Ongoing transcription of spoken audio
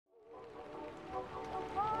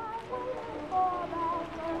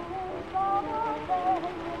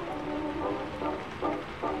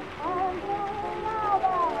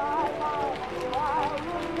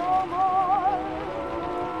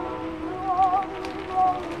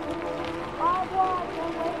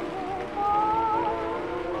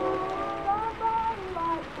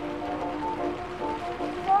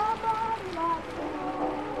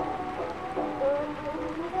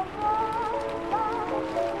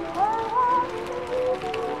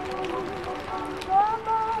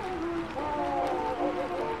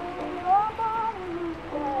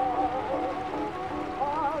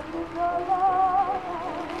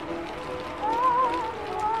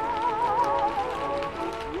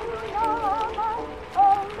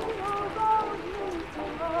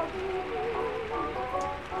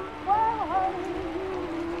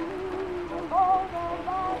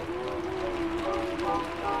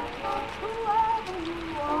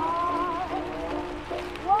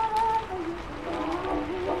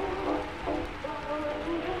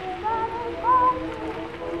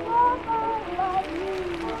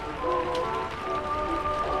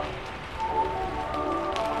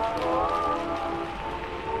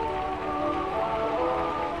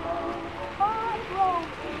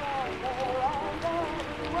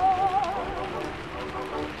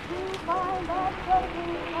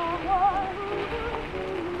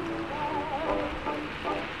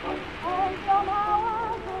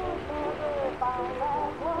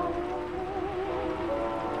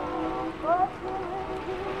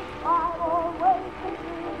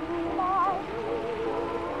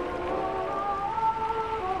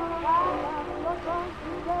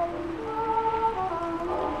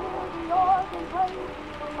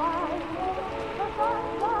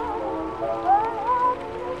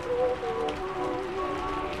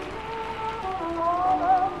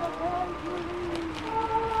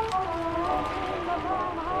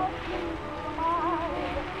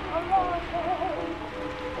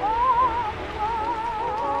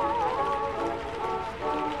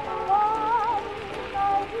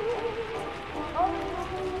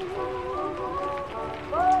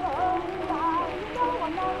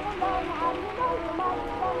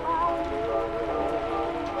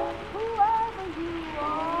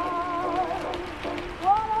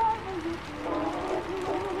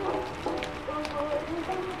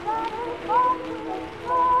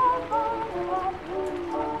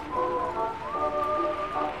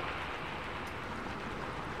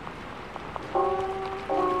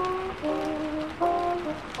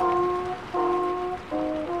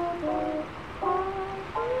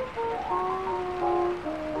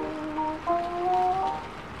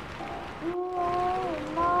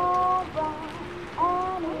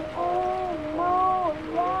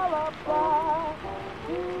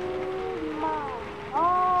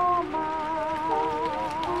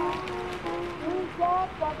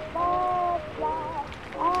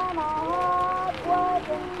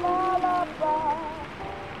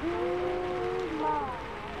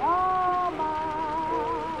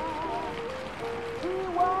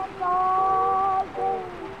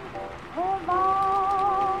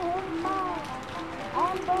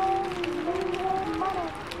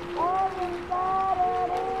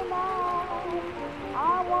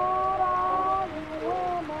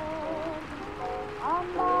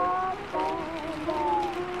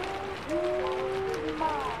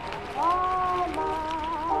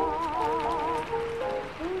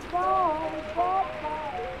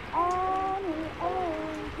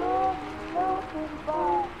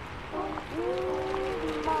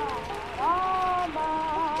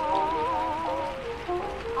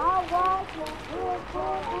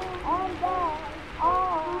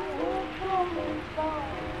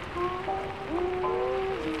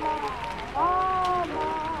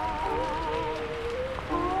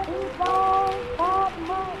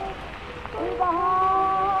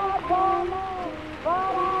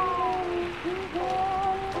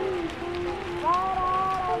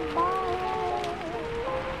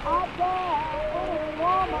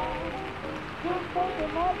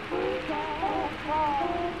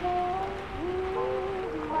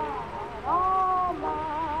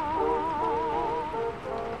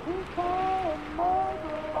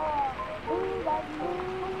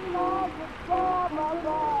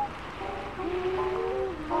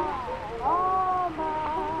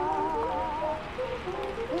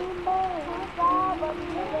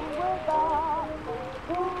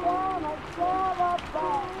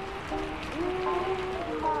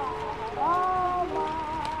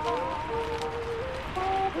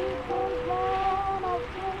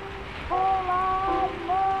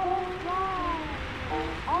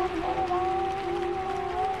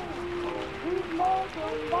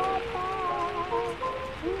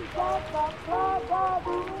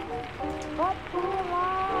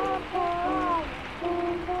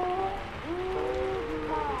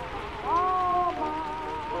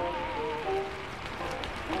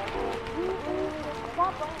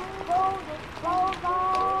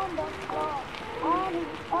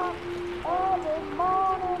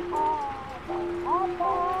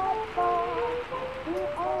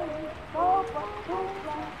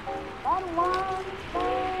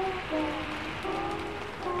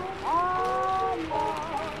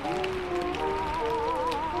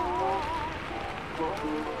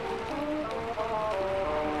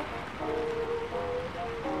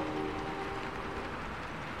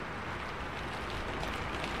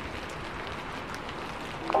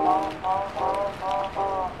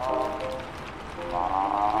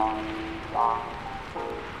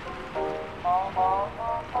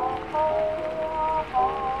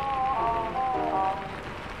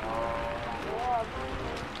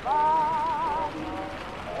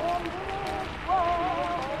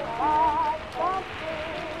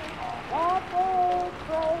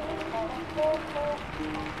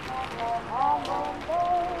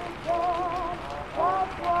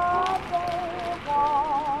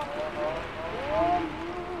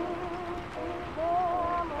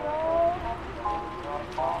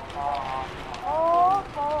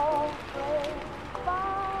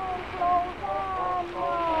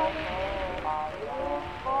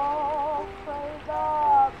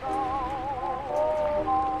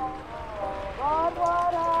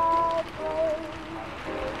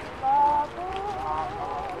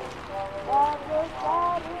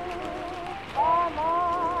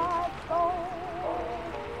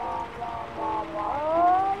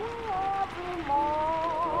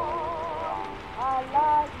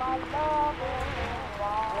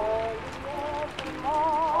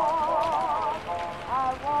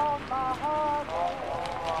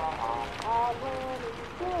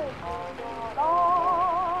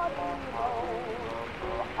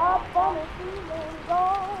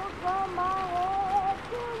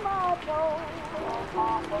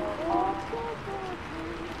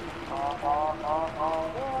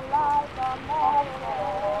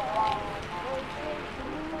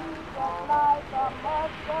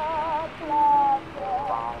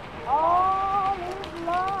All his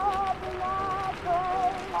love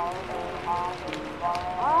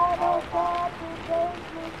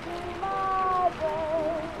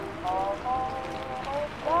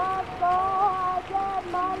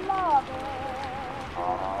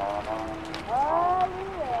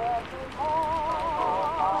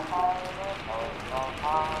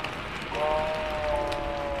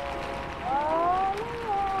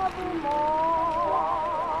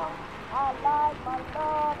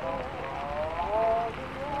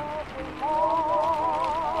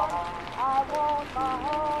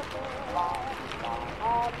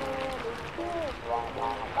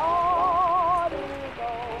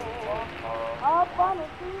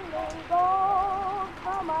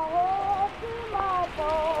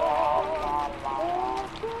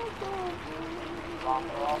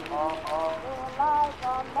like a madman, like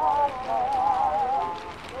a murder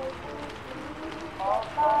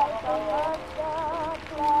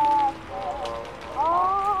classic.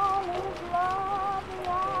 All is lovely,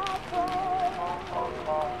 I pray.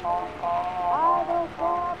 I don't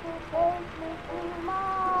care if it takes me through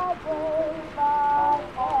my day by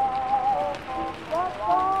day. Just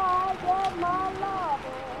so I get my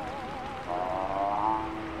loving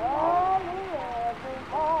early every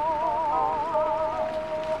morning.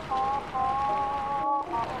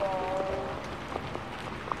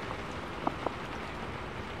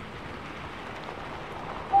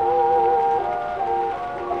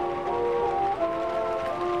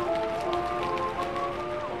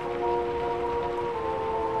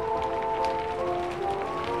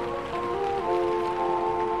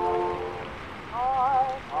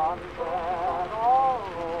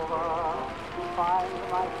 Find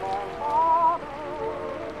myself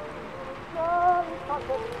falling, slowly such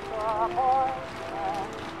a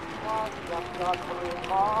disappointment, was just a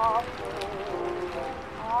dream of me.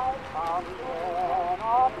 I found again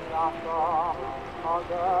of blossom, a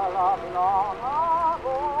girl of long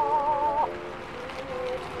ago.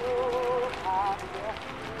 If you can just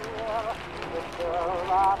hear the girl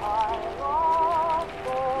that I love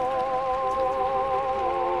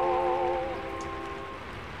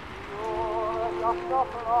just a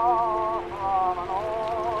flaw from an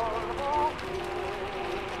old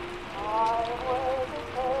bouquet. I waited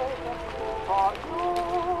patiently for you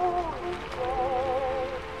each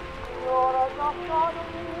day. You're just a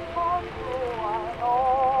dream come true, I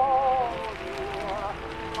know, dear.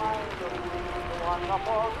 My sweet,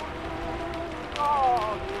 wonderful dream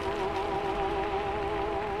of you.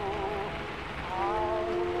 I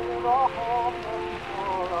live a home that's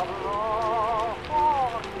full of love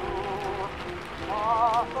for you.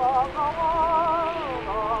 Far from the world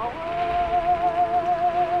away,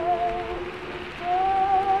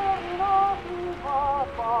 there no deeper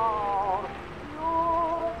far.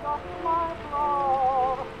 You're just my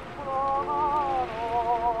love from an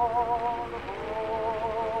old home.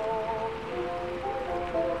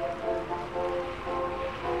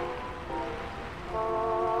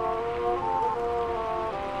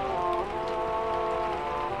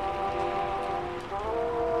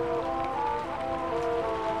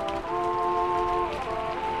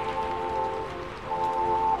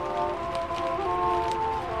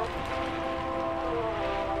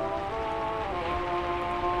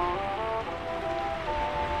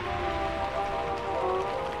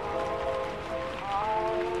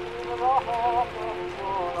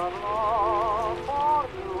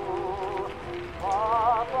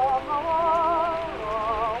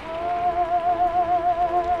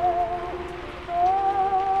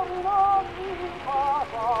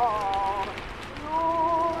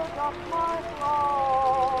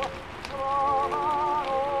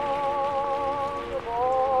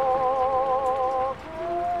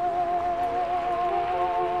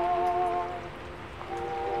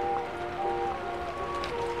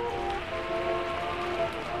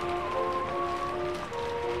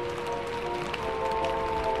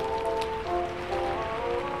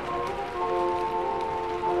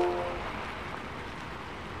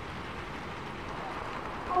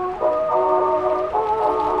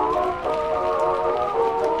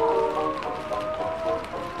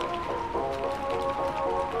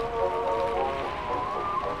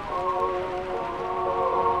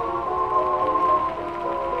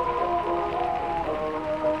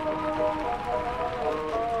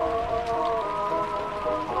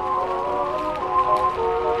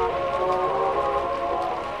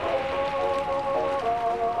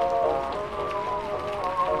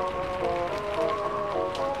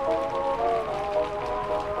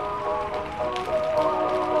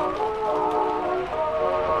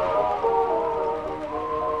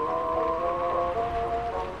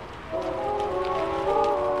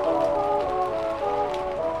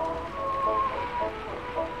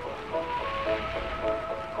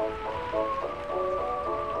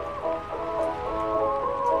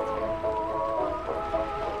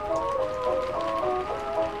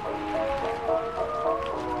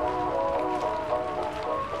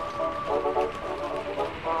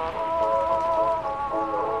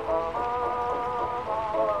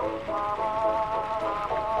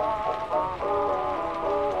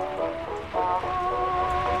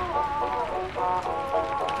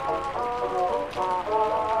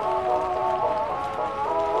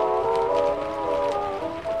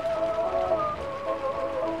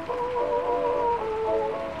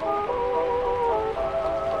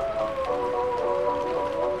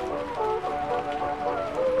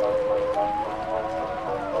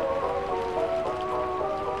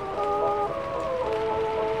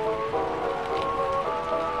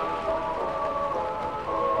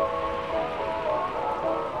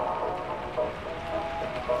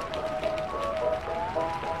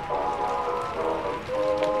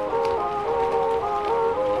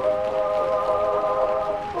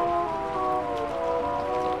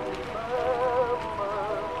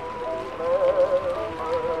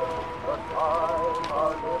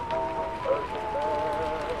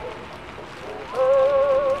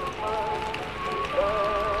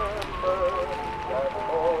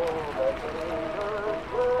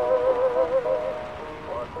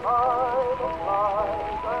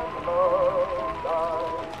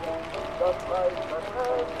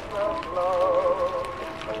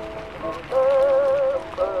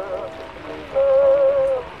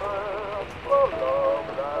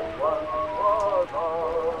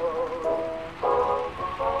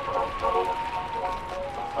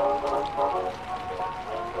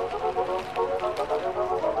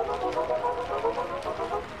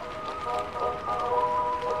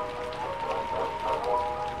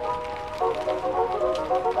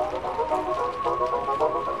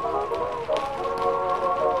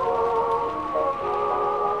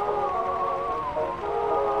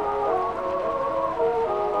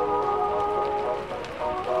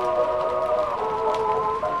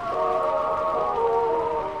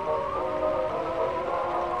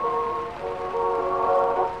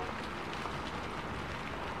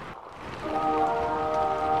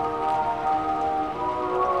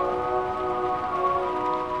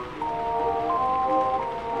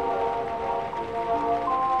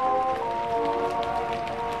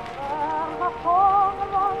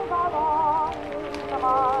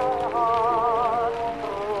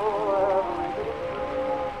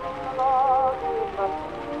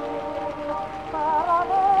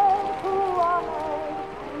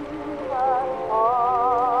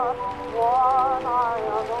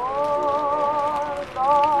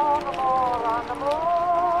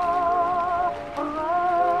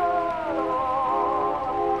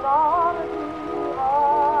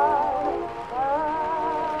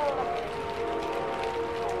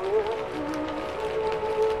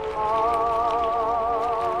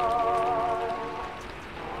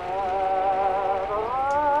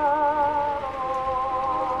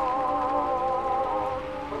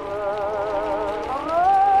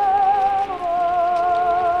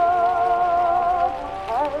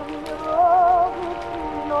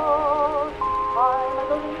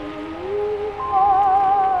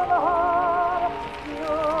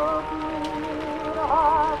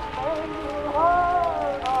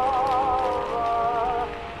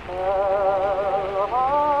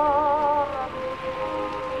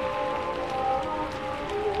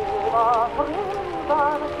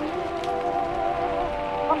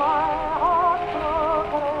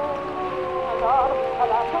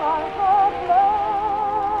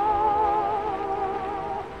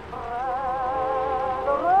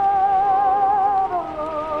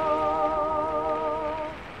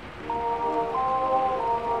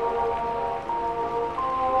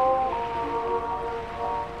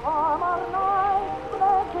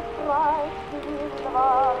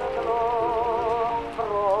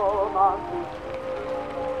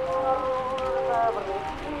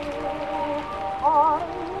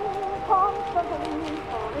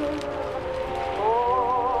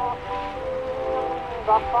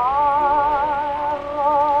 The fire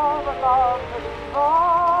of love divine,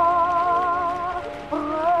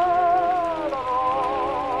 red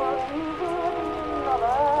roses in the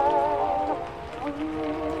lane, will I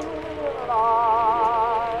see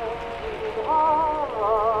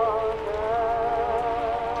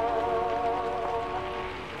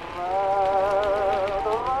her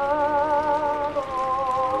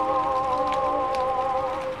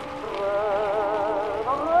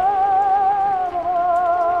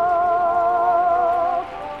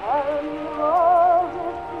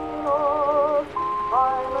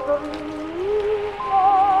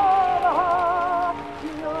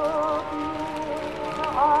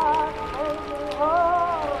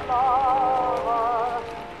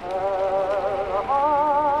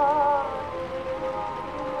again?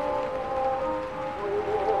 Red,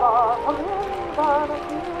 red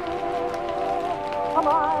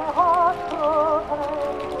my heart broken,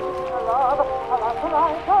 love, like a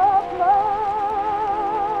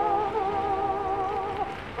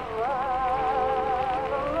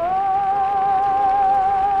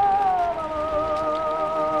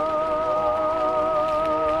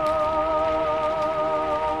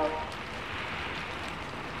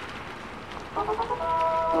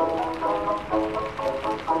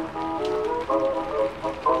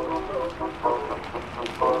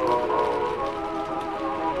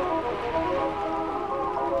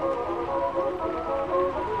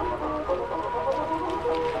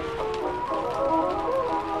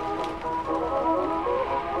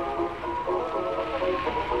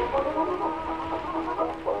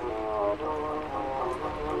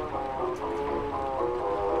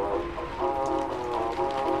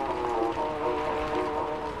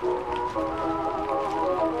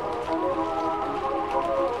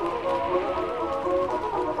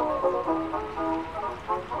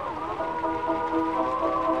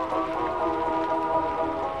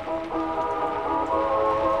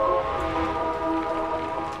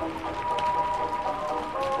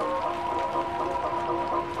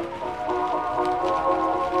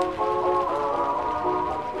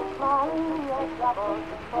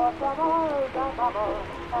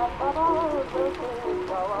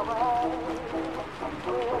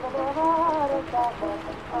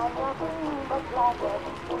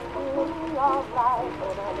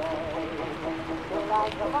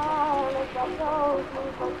like the violet that knows me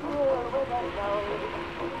for sure with a nose.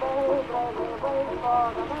 Baby, wait for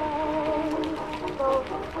the rain. So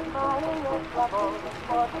smiling at trouble,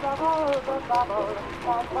 for trouble the bubble,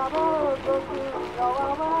 and trouble to go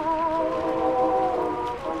away.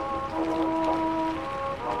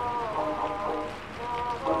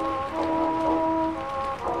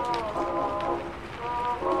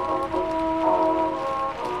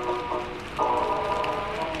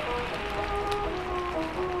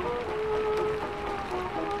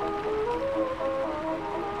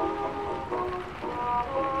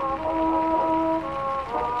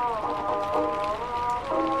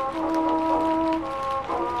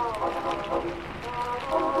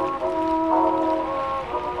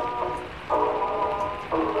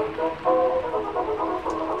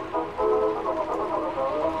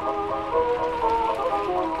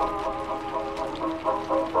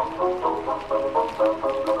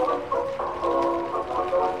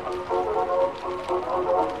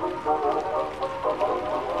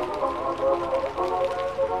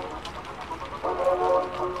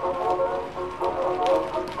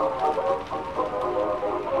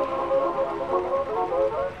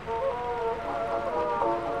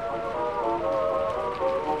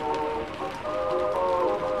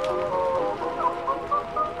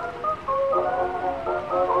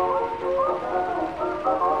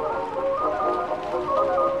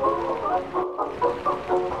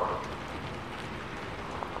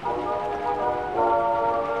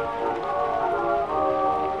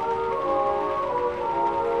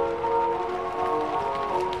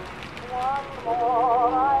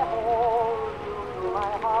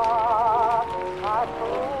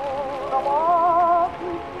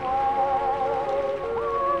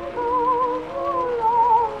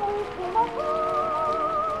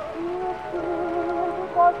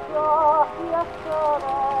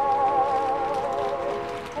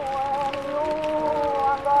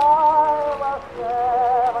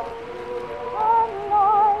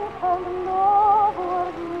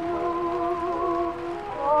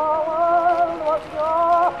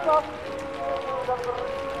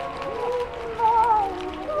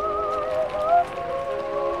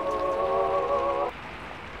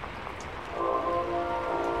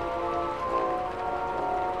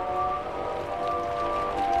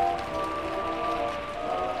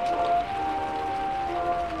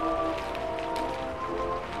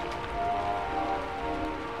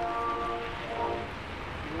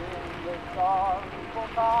 sorry for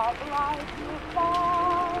God like you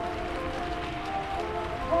find.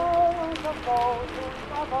 Tales of those who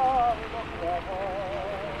never looked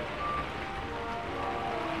ahead.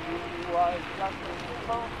 He was just a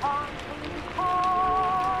simple country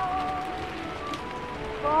town,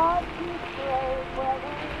 but he strayed where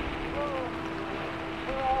angels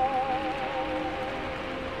tread.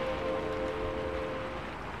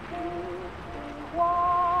 He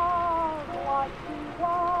was what he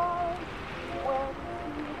was when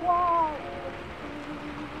he was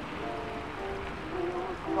free. He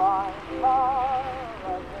would find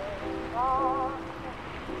her again on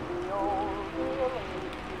the old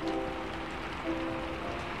village.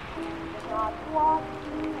 Not what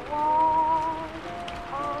he was,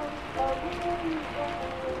 and the reason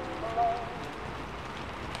is plain.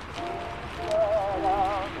 Instead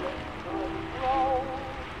of lingering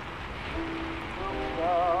road through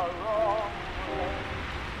the wrong lane,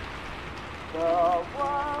 the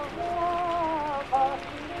world never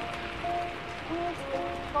ceased with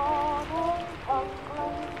scorn and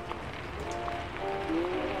complaint.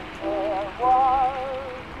 If there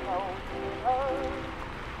was no return,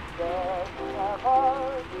 there'd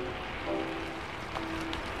never be change.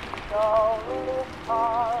 So lift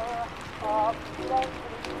her up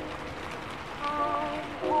gently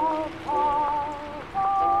and help her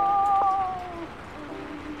fall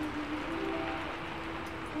free,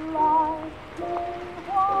 like she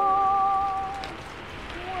was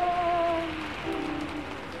when she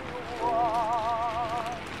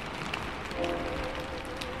was free.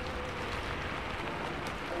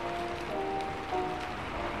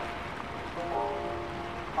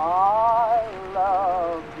 I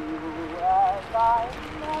love you as I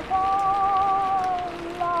never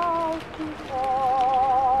loved before.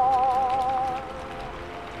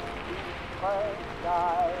 Each phrase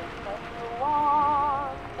I send you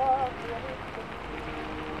on the village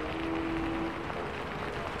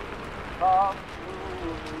come true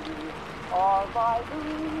to me, all my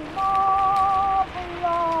dream of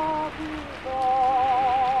love before.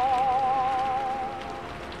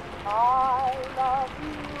 I love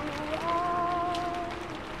you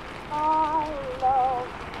and I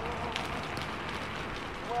love you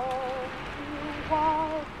when you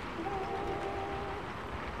was sweet,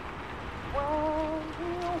 when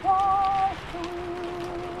you was sweet.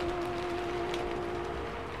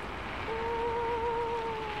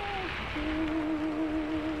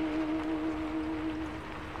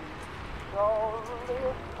 So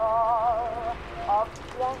lift her up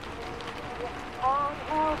gently and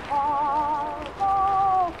help her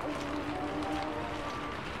go free,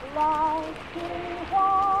 like she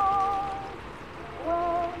was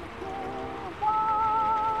when she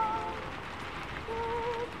was 16.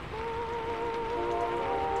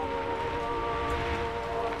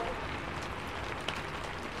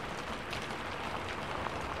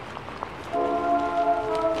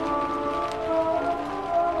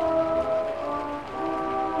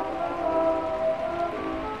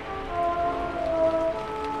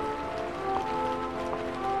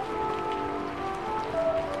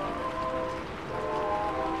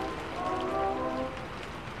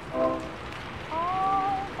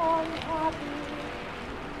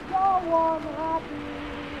 I'm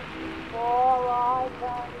happy, for I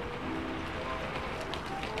can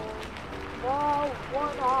the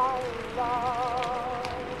one I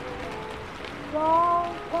love.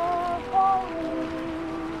 Don't care for me,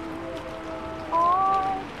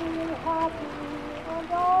 I feel happy and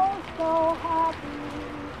oh so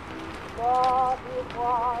happy, but it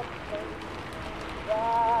was fate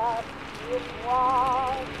that it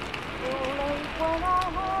was too late when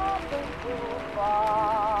I happened to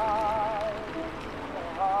find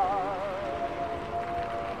her.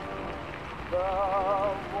 The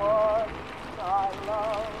one I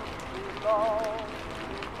love belongs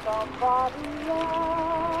to somebody else.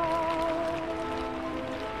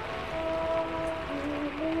 She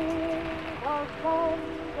leaves her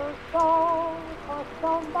tender soul for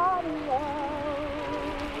somebody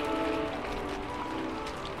else.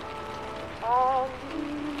 And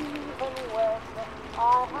even when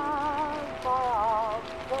I have my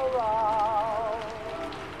arms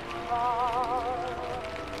around her,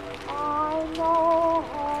 I know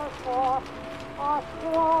her thoughts are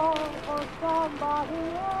strong for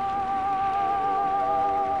somebody else.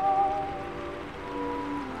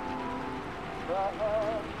 The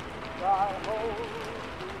hands I hold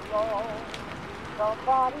belong to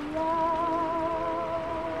somebody else.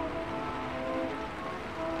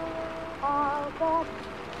 I'll bet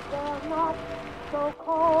they're not so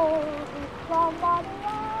cold with somebody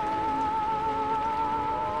else.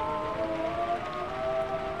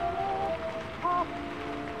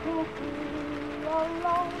 be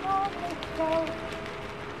alone on the coast,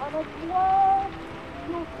 and it's worth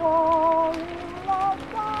you fall in love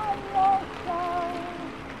by yourself.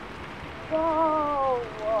 So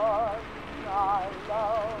once I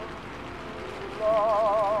loved you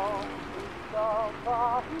long to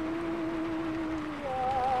somebody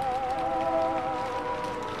else.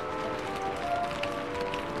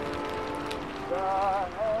 The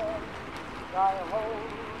hand I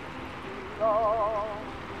hold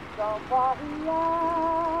belongs to somebody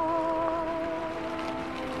else.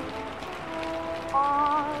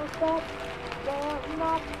 I bet they're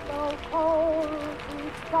not so cold to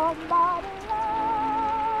somebody else.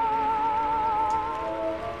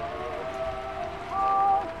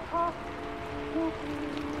 Oh, tough to be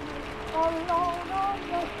alone on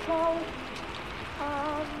the coast,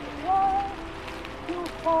 and worse to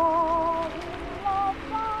fall in love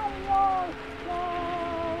by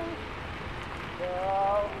yourself. The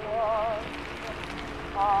one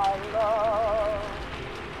I love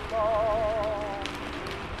belongs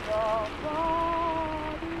to somebody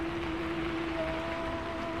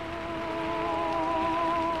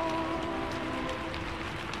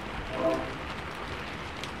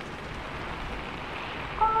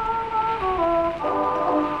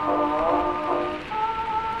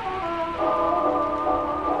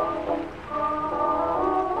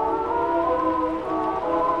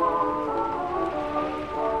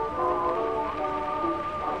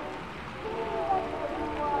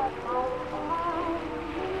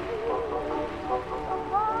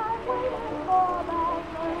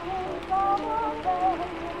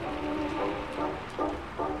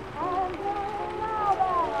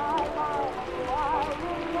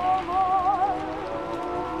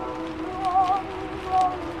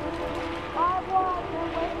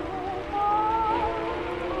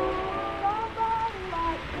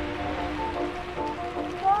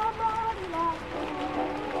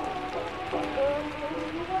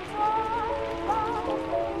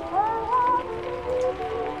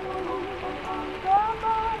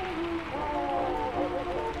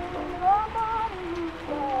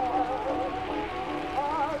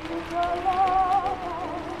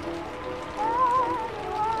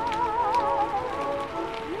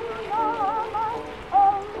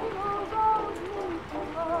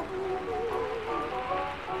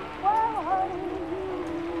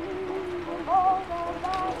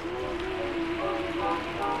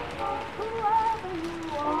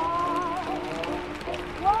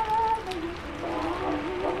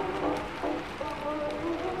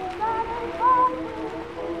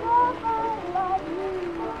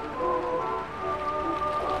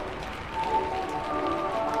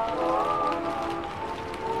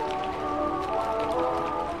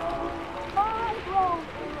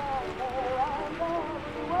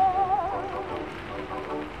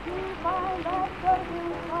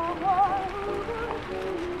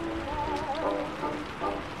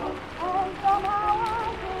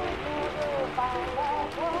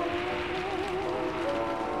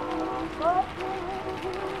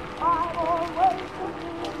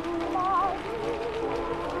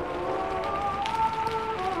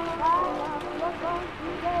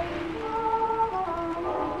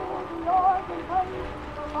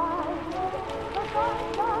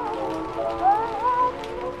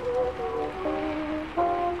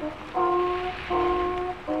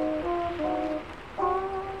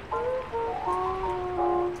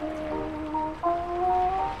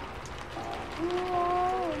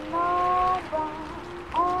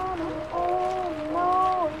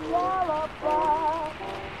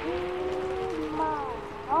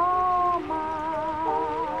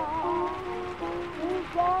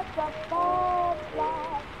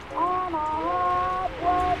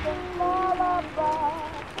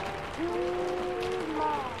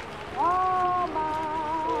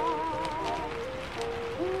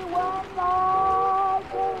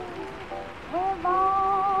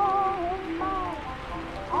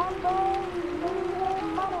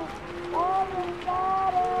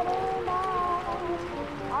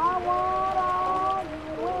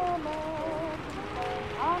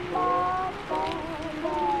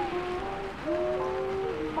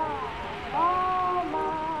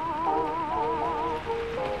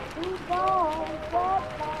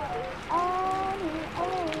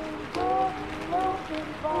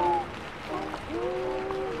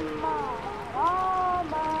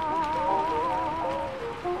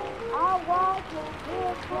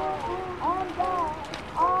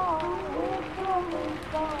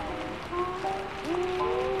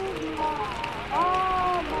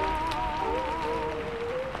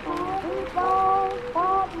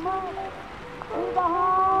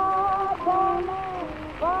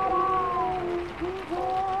But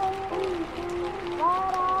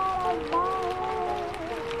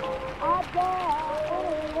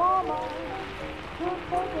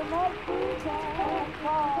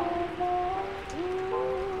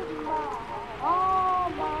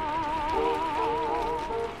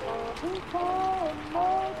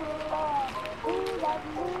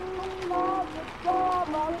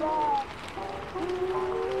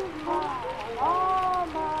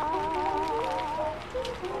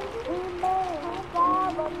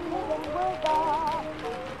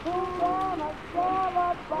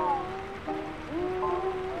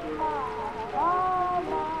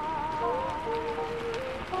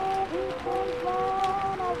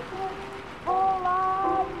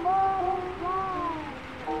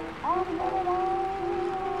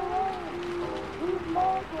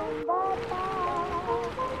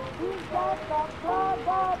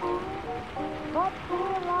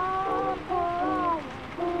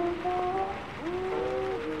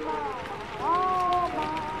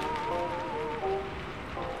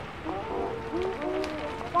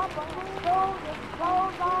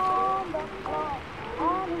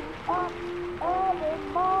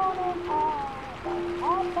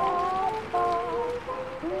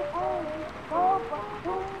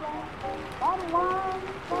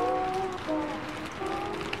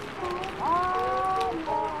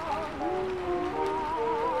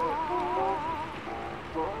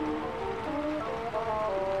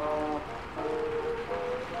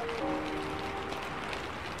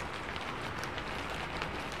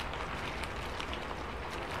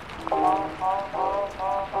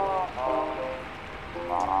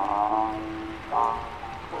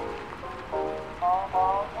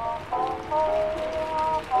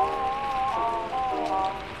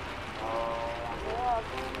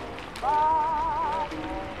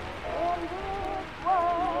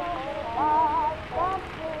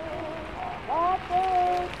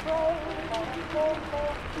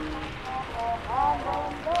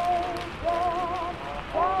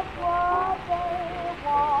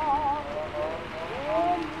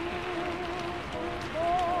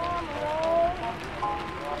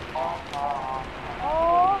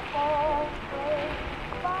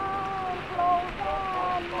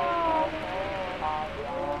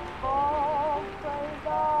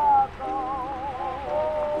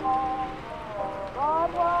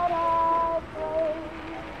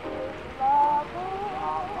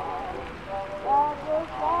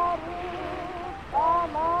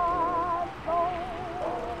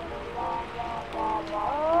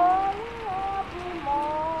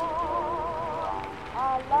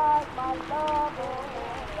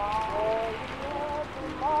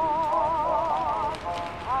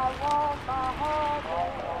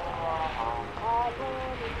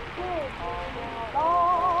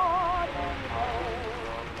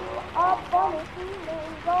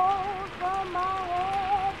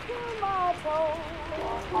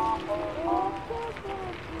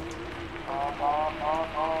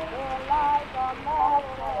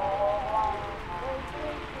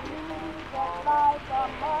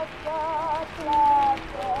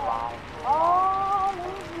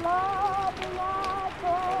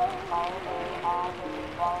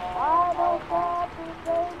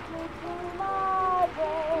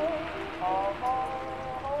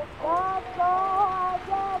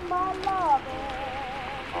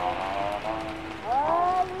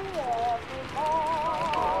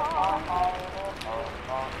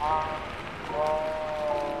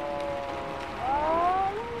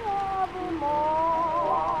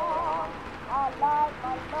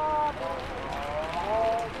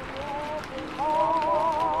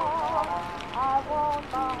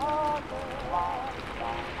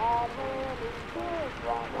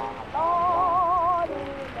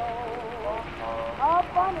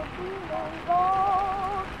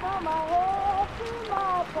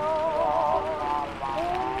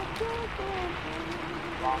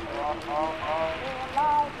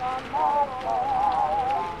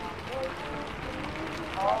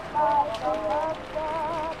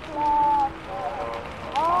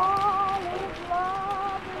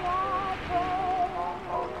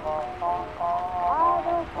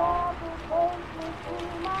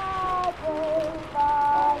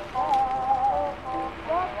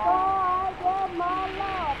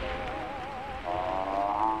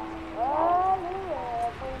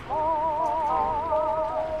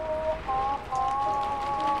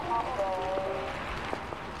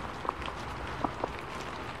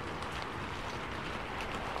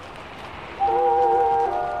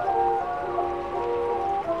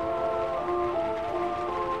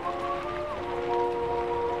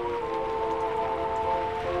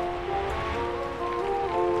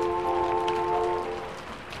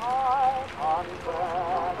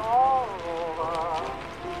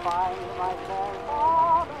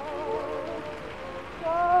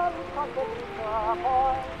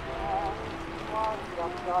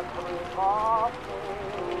just a dream of me.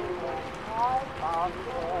 I found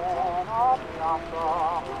in a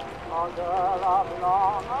blossom, a girl of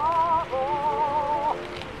long ago.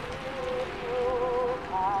 If you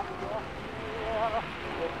can just hear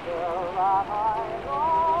this girl that I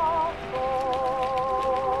love so,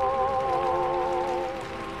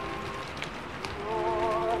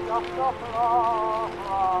 you're just a flower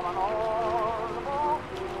from an old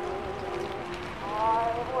bouquet.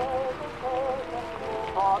 I've waited patiently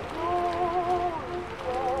for you each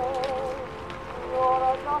day.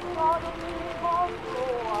 You're just a dream come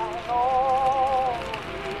true, I know,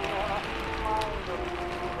 dear. My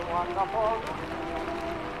dream is wonderful to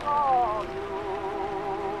think of you.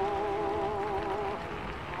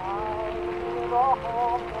 I need a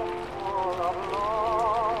home that's full of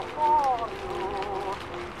love for you,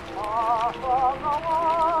 far from the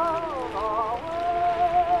world away.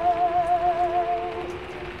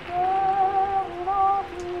 There no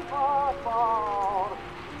deeper far,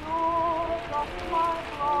 you're just my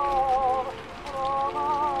love from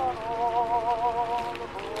an old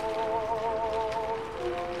book.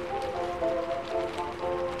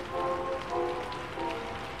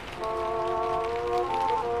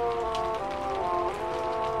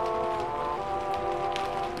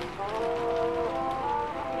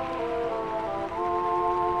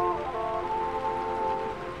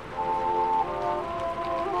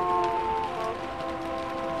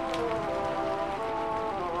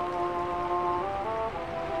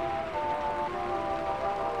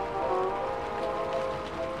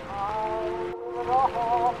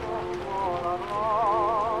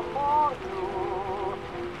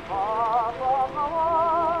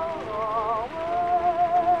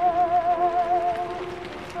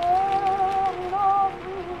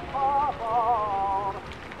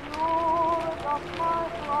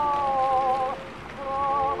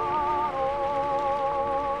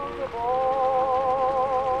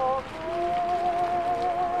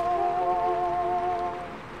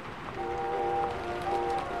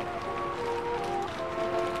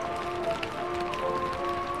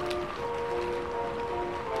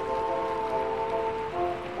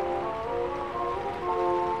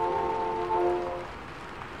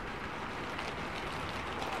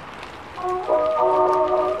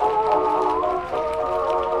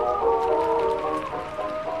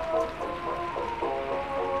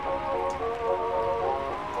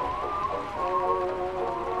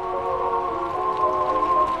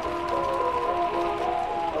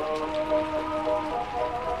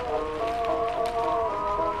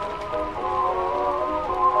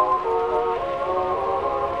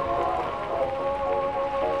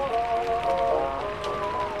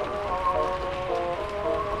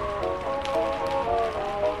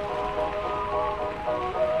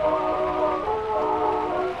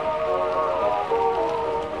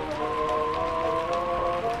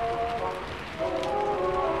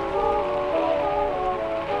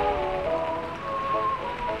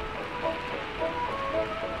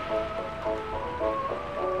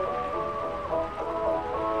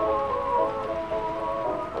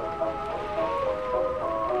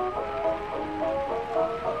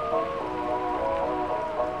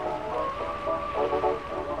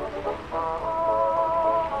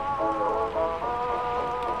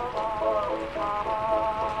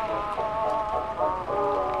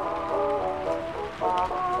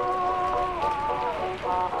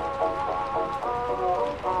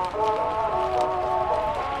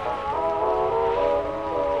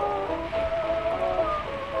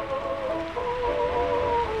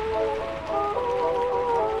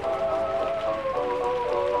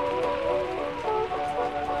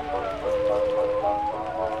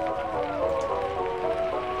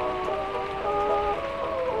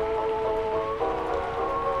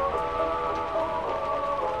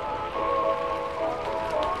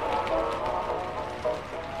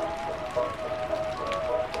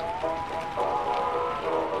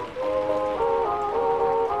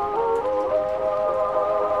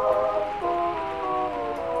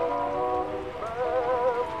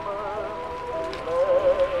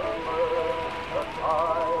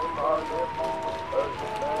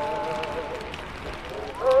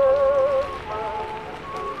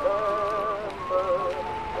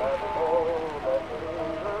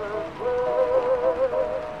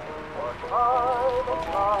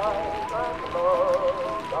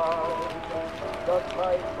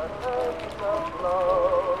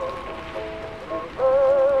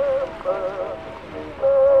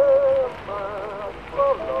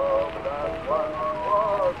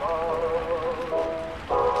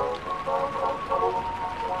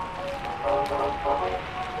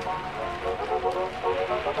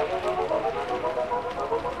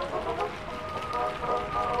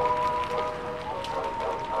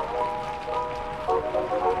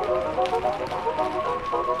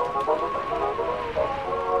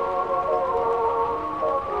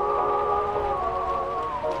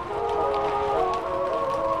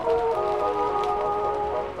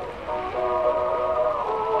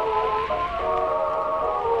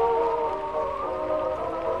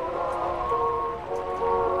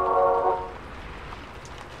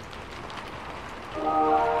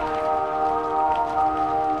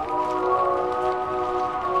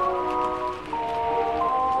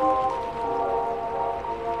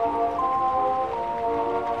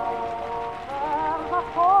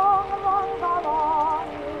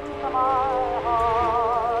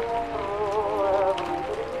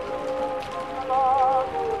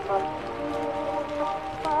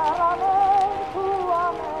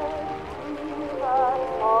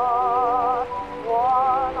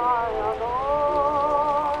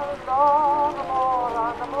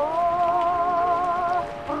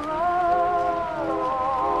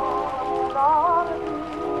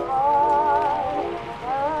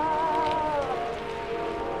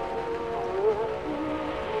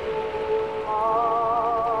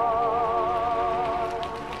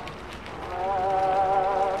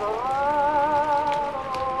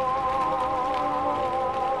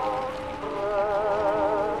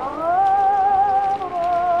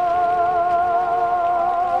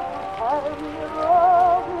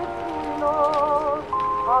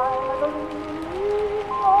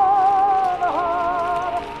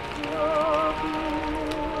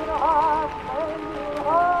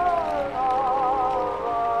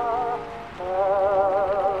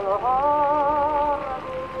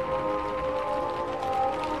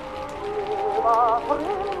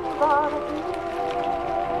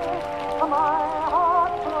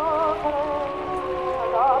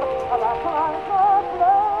 just like a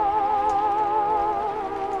play.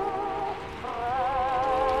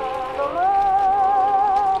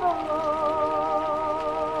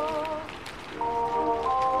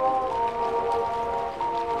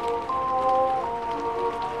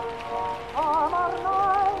 Summer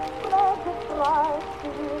night, blessed bright,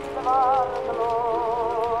 silver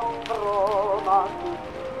glow, romantic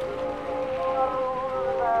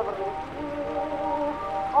rules everything,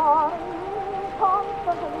 are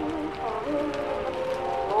constantly thrilling.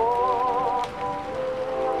 Oh,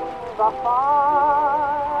 the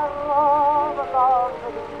fire of love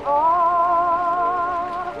divine,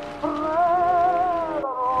 red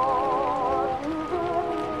rose is in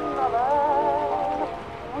the vein,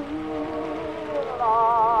 will I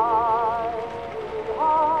see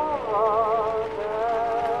her again?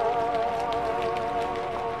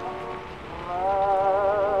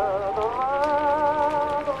 Red, red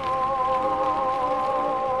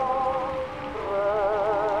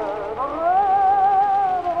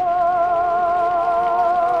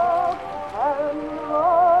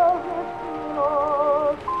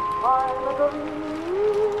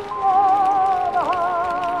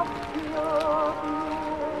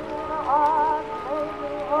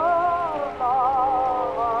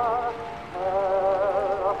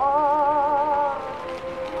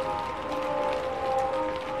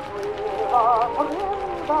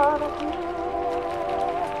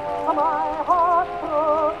my heart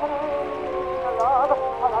broken in love,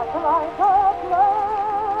 that's like a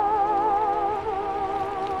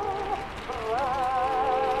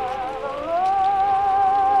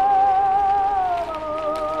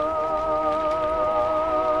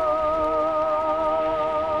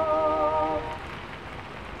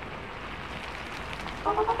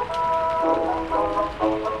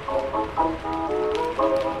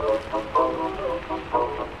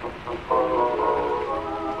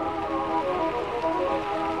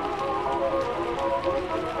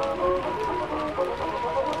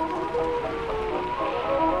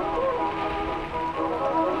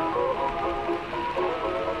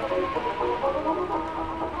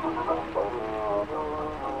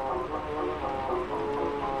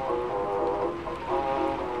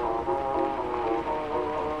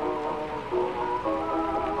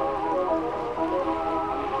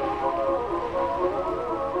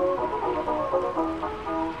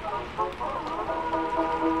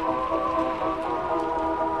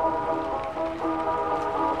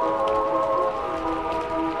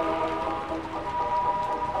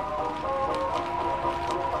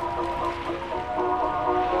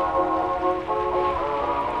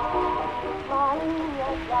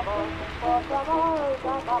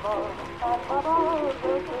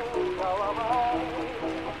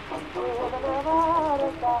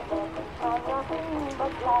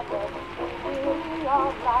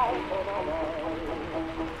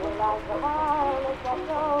like the violet that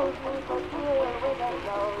grows, we could hear with a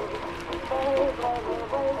nose. Babe, let me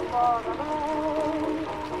wait for the rain.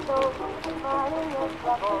 So keep smiling and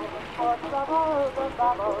trouble, for trouble's a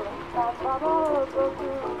bubble, that bubble will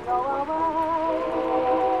soon go away.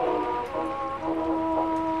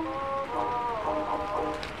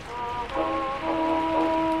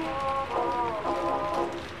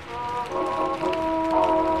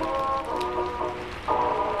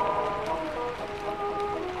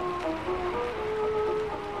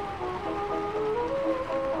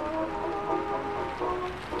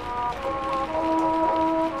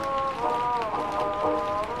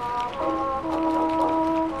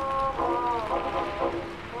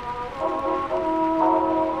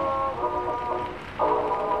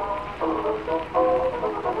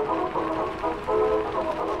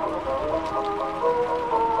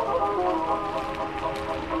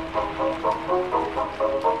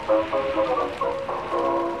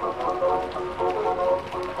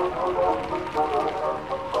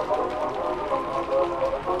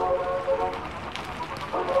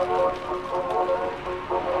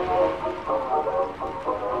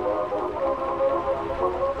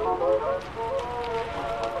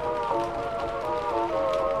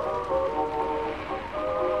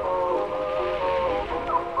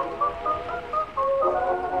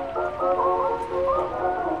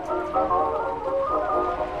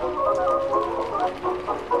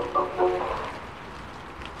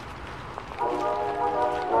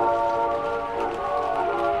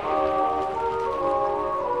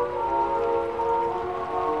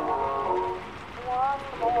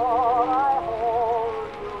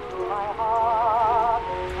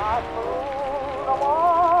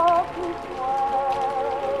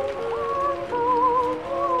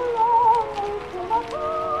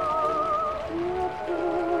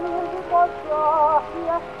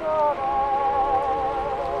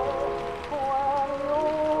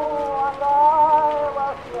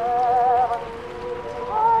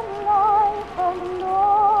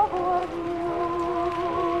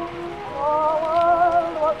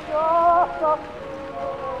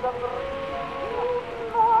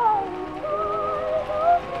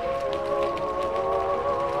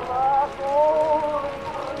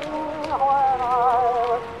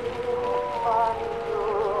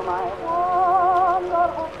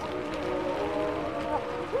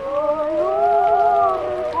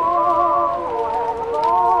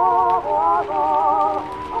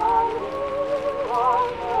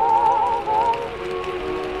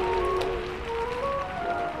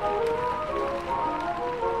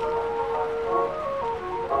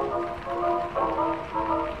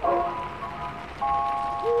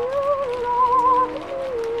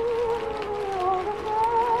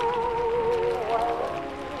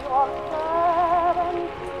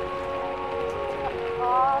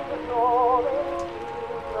 know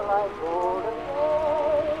they feel like golden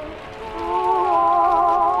days.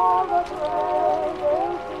 All the gray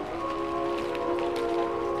days to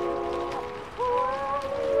when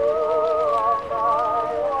you and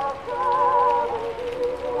I were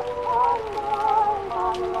seventeen, and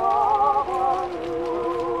my love was you.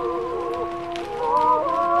 No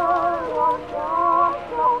one was just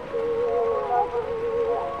so free.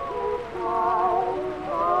 You smiled,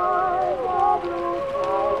 smiled, the blue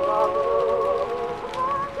skies are blue.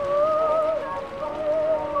 I couldn't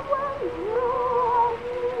sleep when you were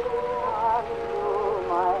here, and you,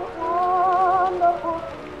 my wonderful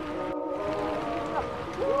queen.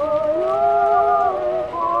 Do you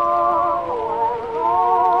recall when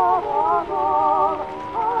love was on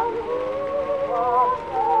and we were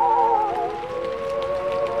seventeen,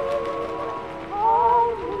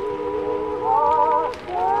 and we were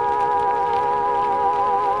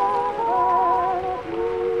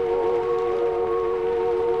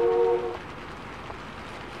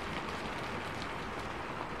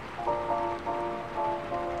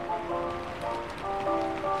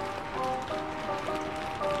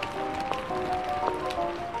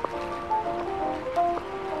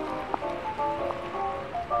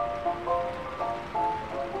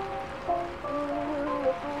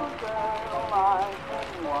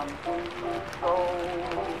one thing so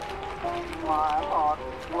my heart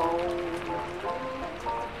flows.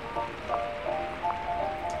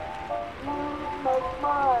 You make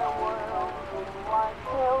my world seem like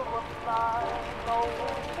heaven, I know.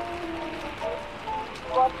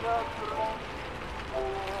 Such a dream,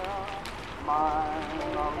 yeah, mine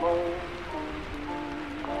alone to be.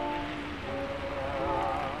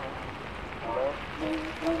 Let me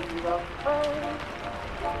be the face.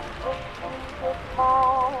 It's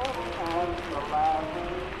small and the last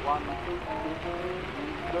one to kiss you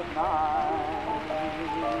goodnight.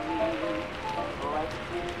 Let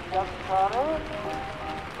me just caress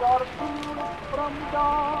your tulip from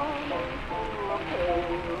dawn to a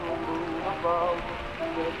pale moon above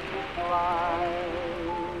distant light.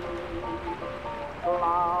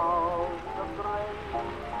 Clouds of gray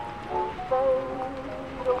will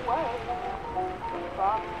fade away.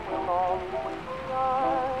 Sun will always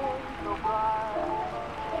shine so bright.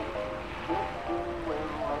 If you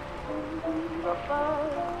will let me be the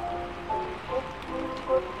first, if you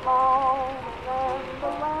could fall and the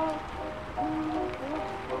last, you kiss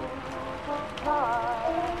me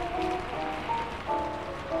goodnight.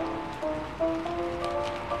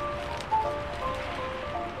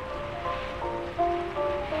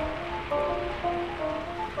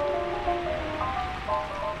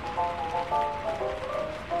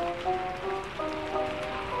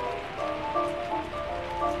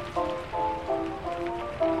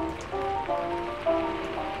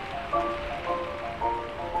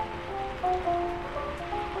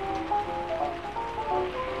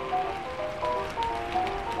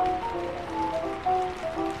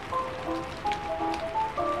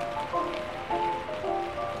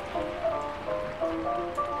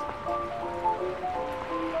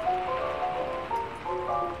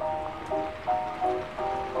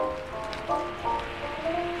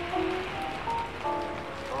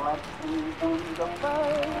 Let me be the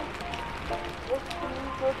first, if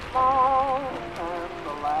you could fall, and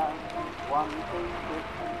the last one to kiss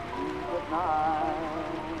you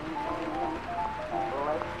goodnight.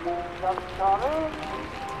 Let me just caress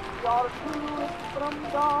your tulip from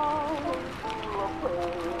dawn to a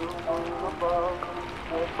pale moon above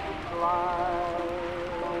distant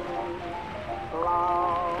light.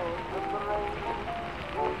 Clouds of rain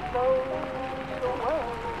will fade away.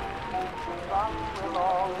 Sun will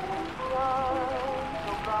always shine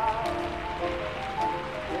so bright.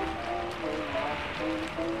 If you will let me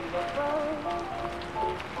be the first,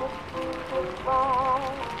 if you could fall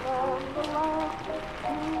and the last,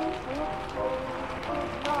 you kiss me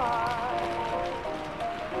goodnight.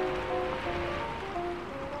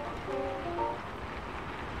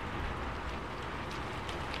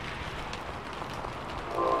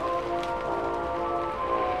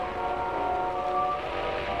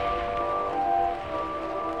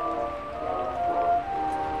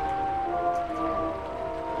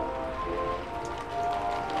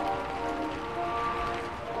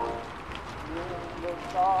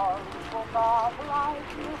 Stars will not light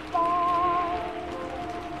you far.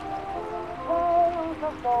 Tales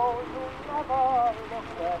of those who never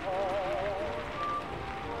looked ahead.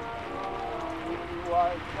 You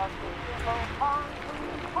are just a simple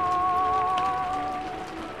concrete heart.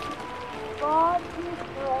 God keeps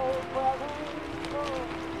straight where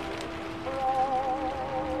angels tread.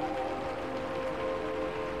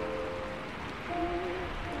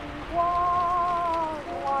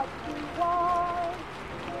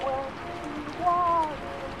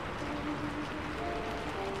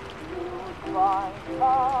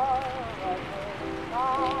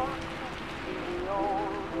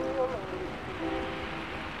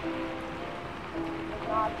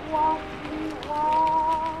 not what we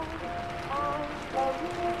want, and the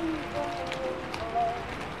reason is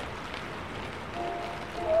plain.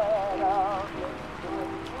 Get out into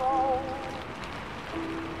the road,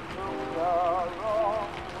 through the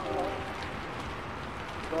wrong lane.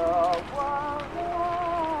 The world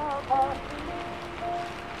never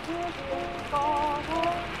isn't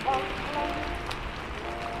gonna complain.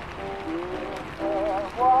 If there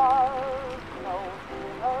was no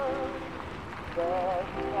sinner,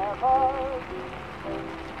 there'd never be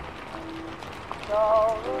pain. So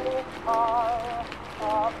lift her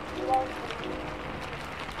up gently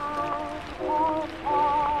and let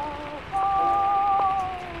her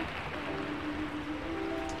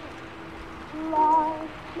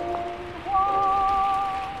like she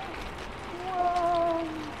was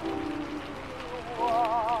when she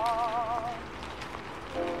was.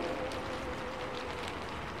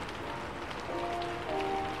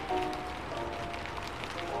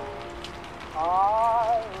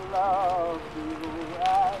 I love you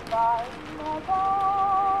as I never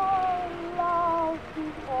loved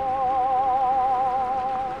before.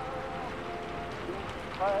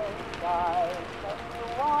 Because I make you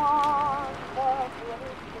want to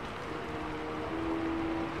really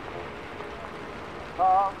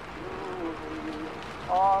come to me,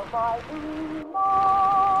 all my dream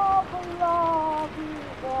of love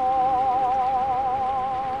before.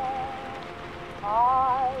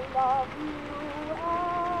 I love you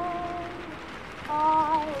and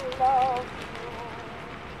I love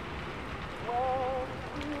you when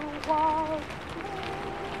you were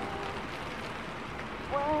sweet,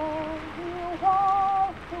 when you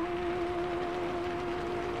were sweet.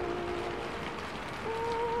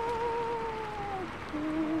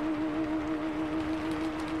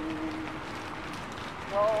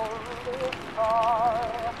 So lift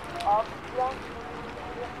her up gently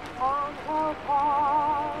and help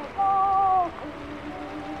her go free,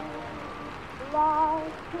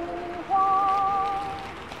 like she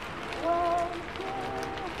was when she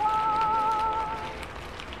was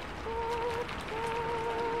 16.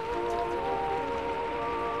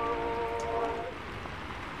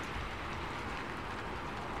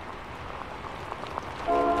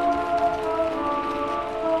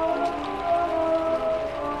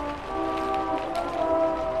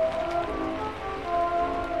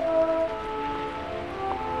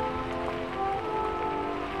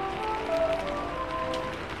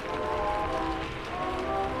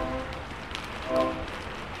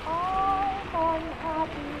 I'm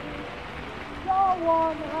unhappy, so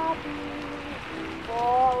unhappy,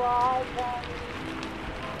 for I can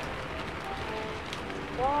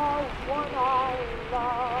the one I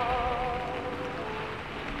love.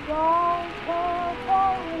 Don't care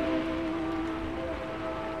for me.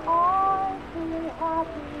 I feel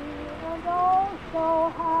happy and oh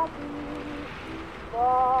so happy,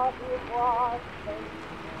 but it was fate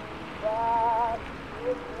that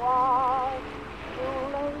it was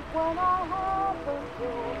too late when I happened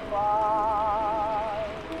to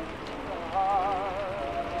find her.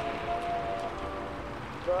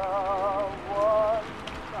 The one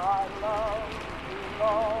I love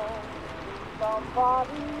belongs to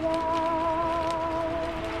somebody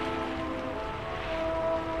else.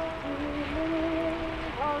 She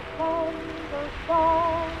leaves her tender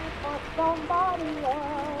song for somebody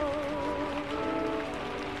else.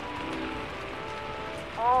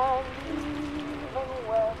 And even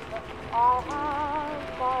when I have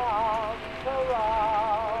my arms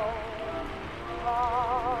around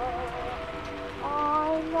her,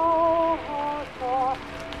 I know her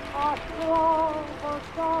thoughts are strong for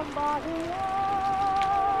somebody else.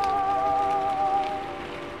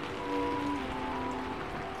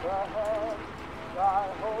 The hands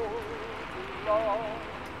I hold belong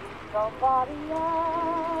to somebody else.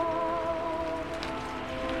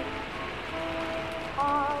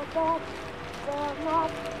 I bet they're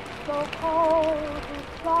not so cold to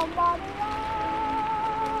somebody else.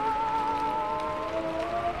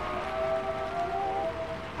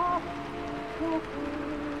 Have to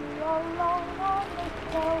be alone on this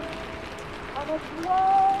earth, and it's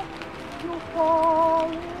where you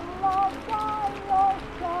fall in love by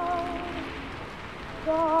yourself.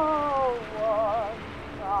 The one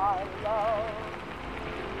I love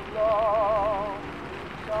belongs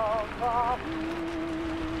to somebody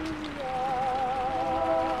else.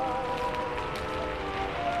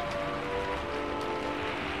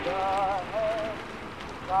 The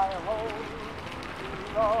hands I hold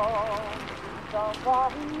belong to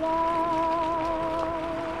somebody else.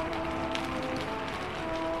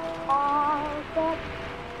 I bet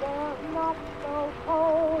they're not so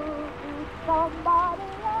cold to somebody else. Have to be alone on this earth, and it's where you fall in love by yourself. The one I love belongs to somebody else. The hands I hold belong to somebody else. I bet they're not so cold to somebody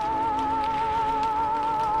else. I bet they're not so cold to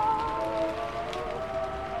somebody else.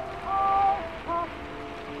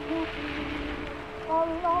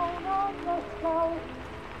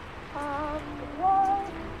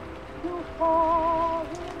 for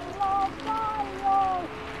his love by your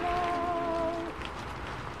side.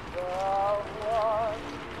 The one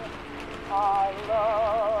I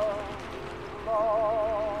love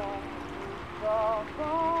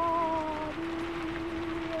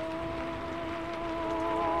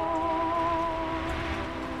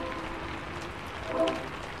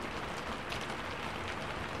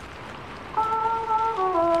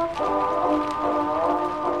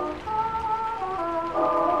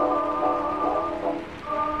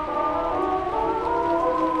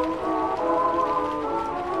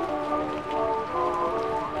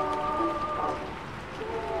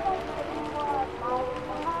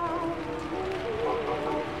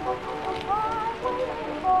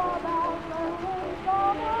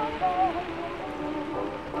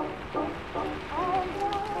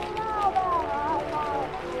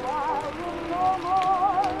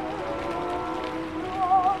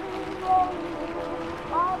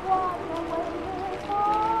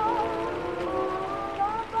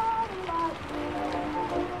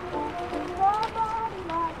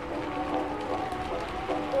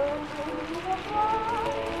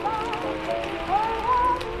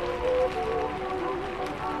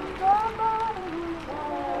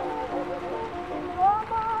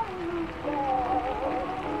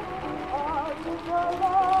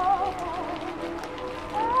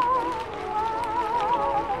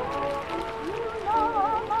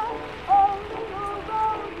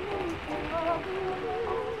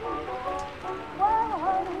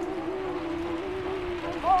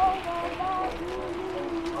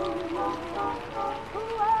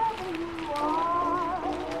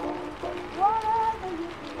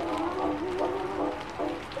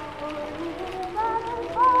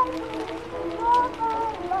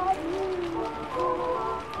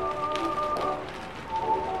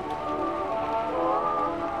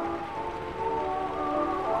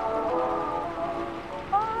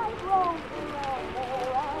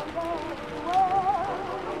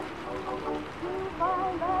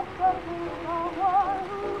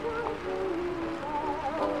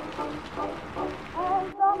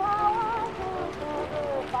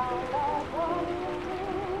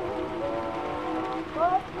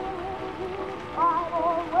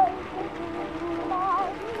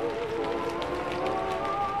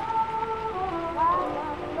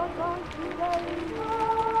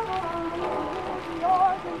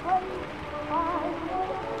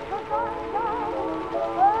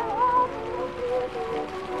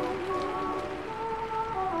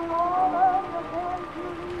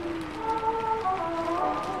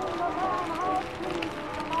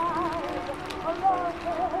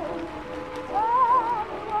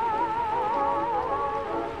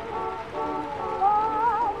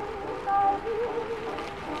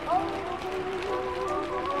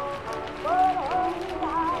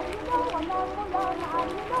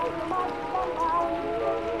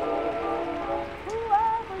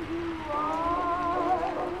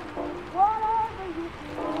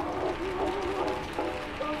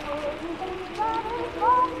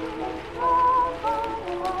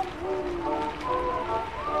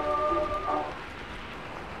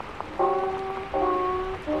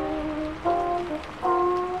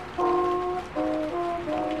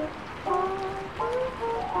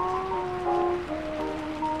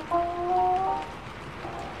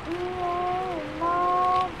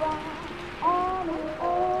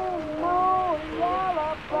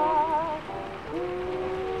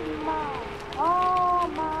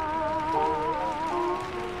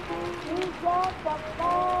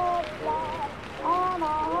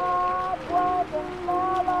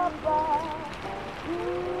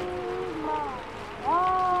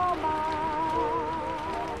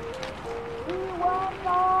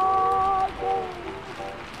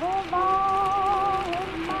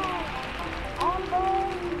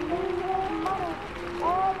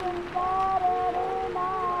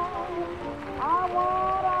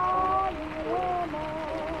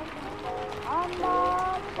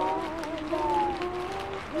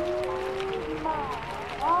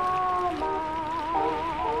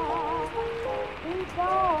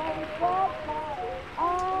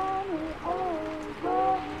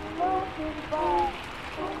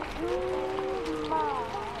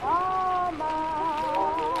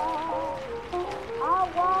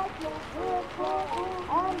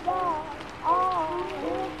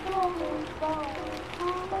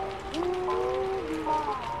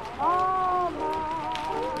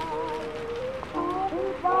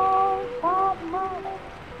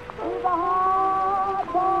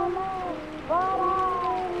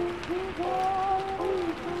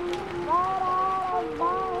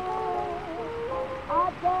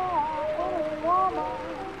belongs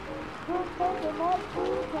to somebody thinking that she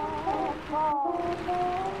can call.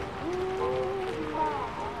 He's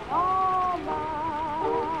mine, all mine.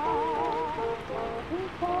 He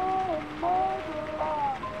can't make it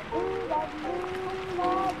love. He's as mean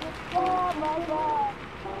as the devil does.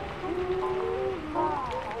 He's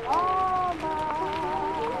mine, all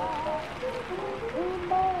mine. He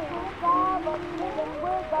makes all the living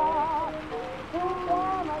with God. He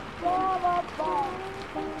never shall abide.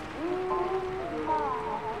 He's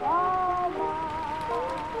mine, all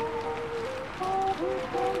mine. He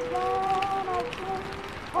thinks on a thing,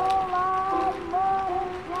 whole lot money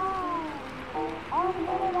flying. And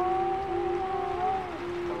when it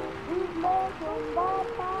ain't, he's making that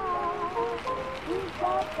time. He's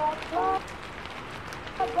got that clock.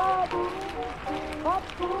 God, but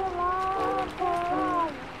still I'm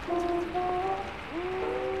crying.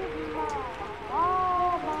 He's mine,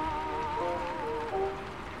 all mine.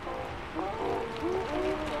 He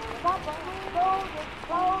eats his supper, throws his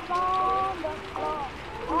clothes on the floor,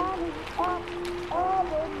 and he's up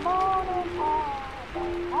every morning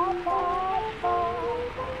at that door.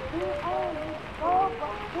 He ain't so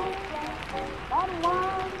particular, but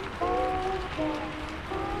one thing.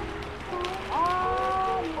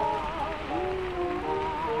 I love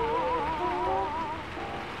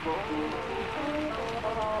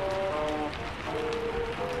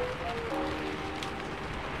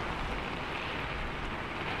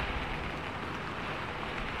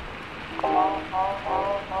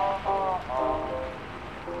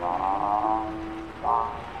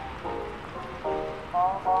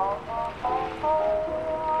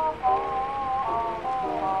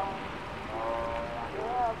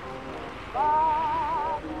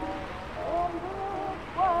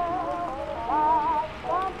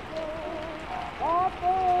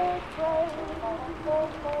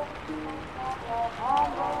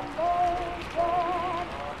and when they get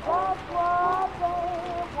just what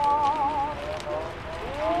they want,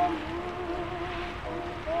 when you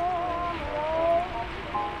see them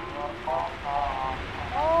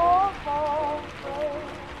oh, folks say,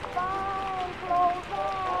 fine clothes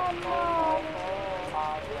and money,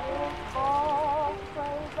 folks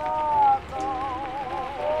say doggone.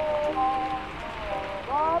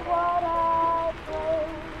 But what I say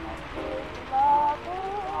is love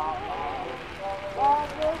that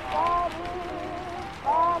will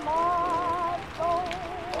satisfy my soul.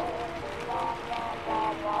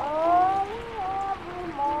 Early every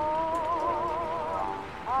morning,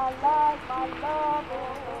 I like my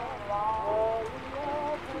loving. Early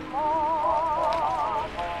every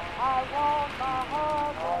morning, I want my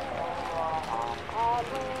husband.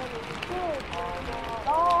 And when he's sick,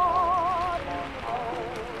 Lord,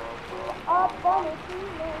 a funny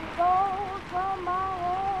feeling goes from my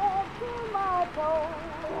head to my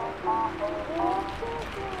toes.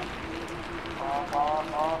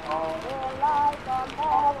 They're like a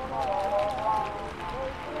magnet. They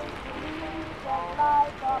stick to me just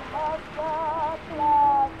like a mustard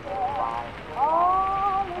plaster.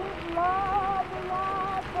 All his love and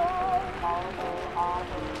I pray.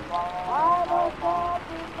 I don't care if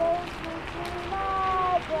he takes me through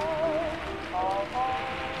my day.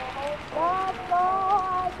 That's all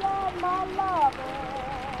I get my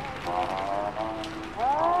loving.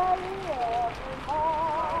 Early every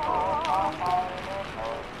morning.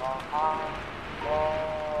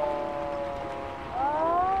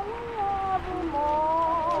 Early every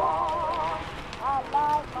morning. I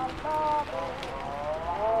like my loving.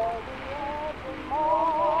 Early every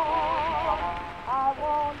morning. I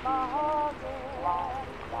want my husband.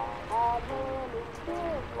 And when he's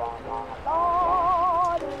sick,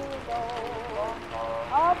 Lord, he knows.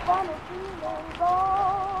 A funny feeling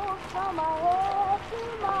goes from my head to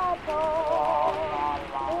my toes.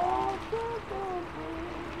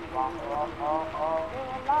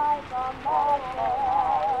 They're like a magnet.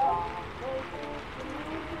 They stick to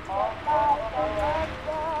me just like a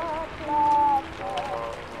mustard plaster.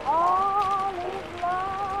 All his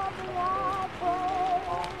love I pray.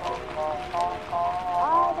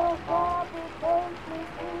 I don't care if it takes me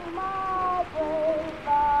to my grave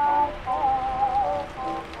like that.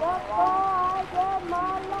 Just so I get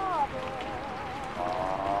my loving.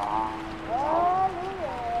 Early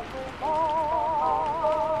every morning.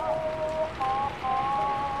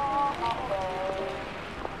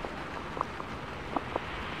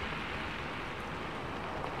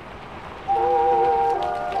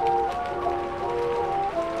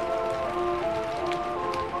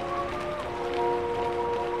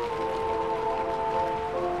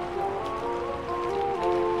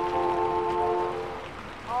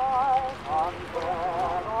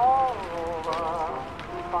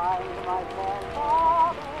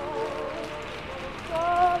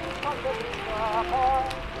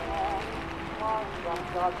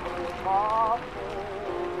 a dream of me.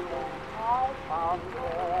 I found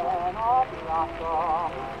in a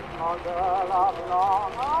blossom a girl of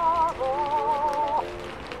long ago.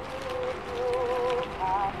 If you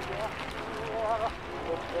can just hear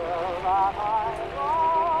the girl that I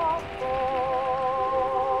love so,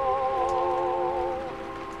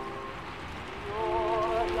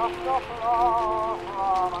 you're just a flower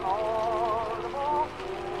from an old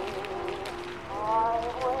bouquet.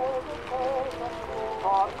 I've waited patiently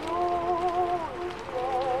for you each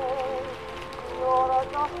day. You're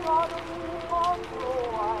just a dream come true,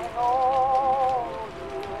 I know,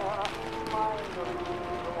 dear. My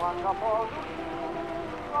dreams, wonderful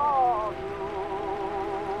dreams of you.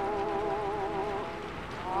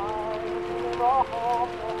 I feel a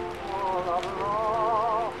home that's full of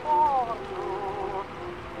love for you.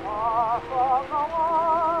 Far from the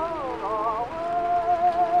world away,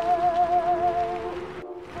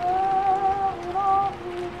 there in a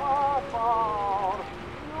deeper found,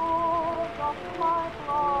 you're just my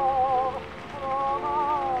love from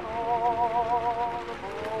an old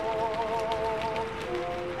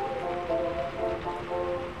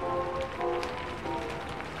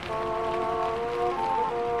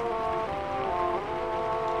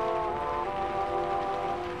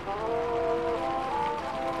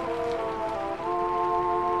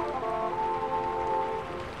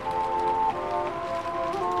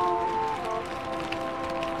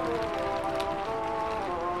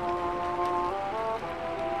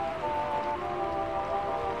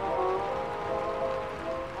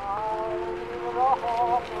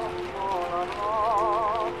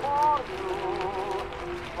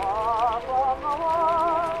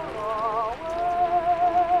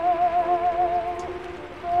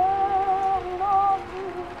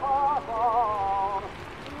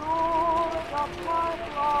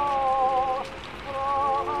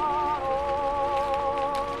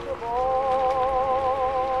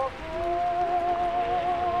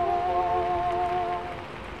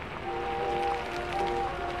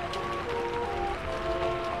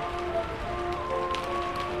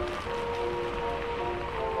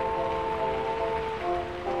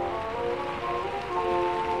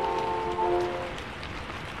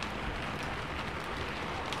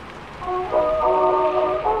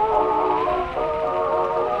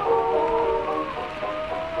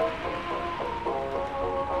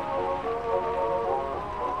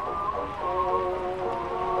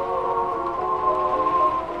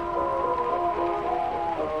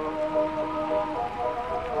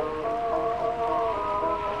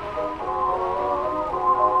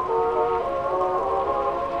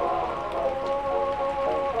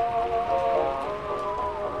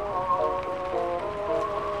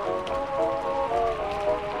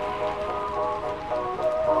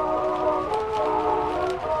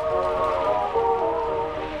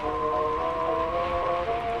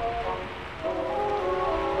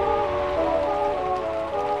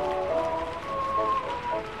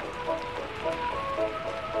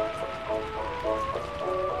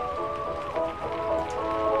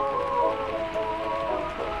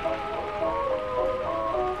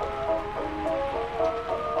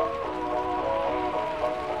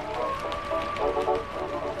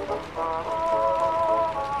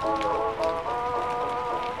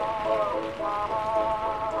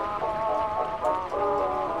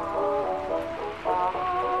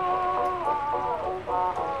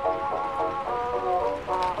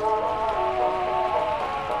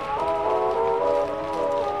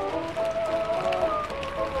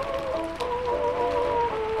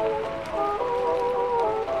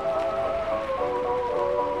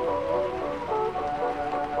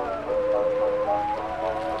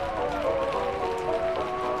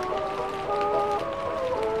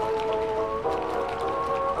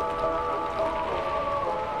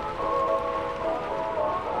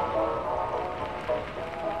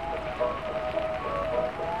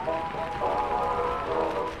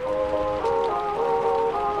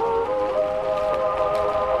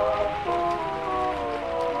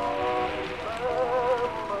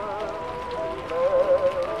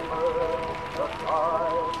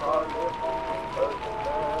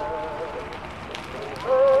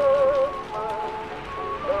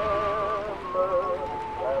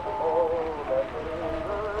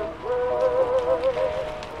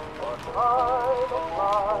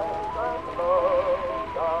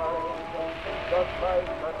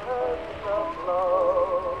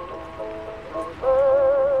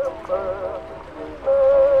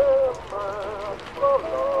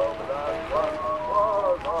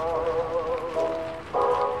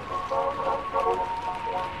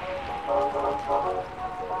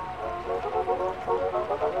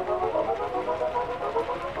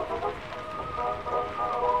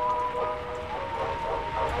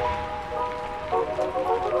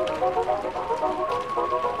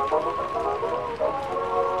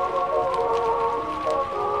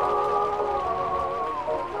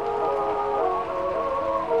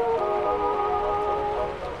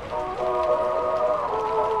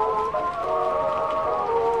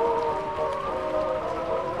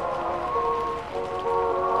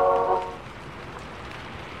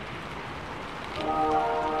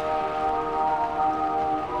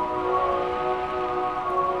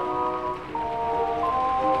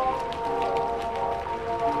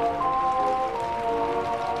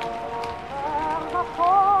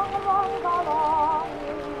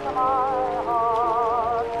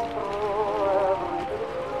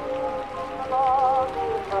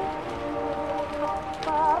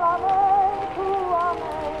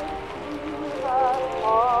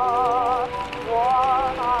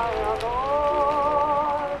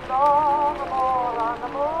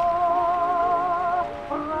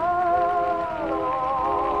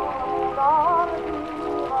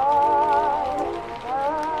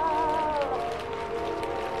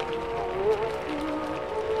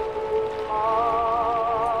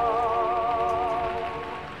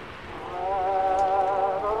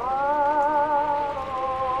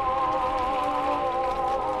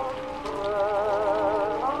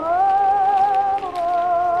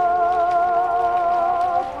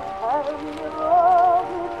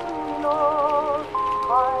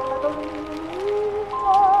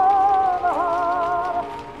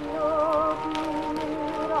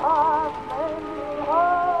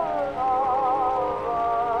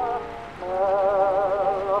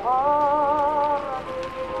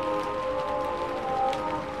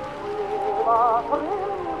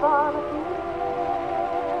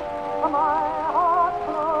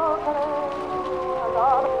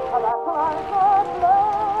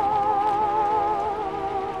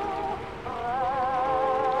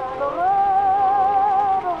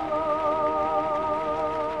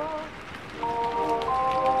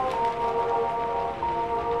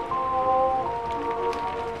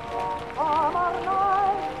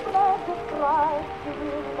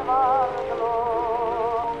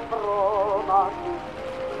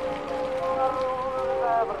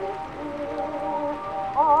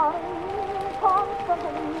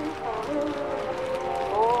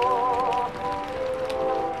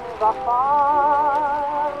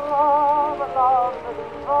fire of love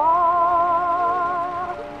divine,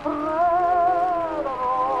 red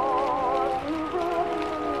rose within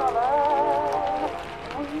the land,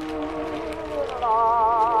 will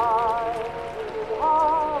light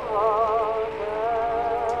our red, red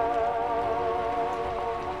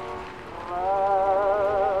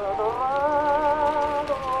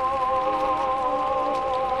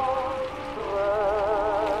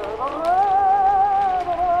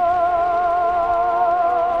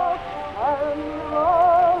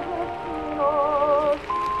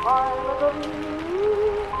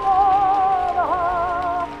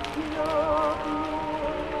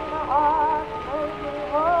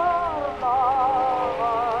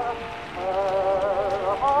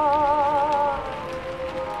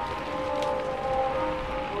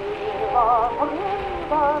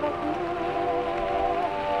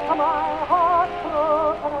my heart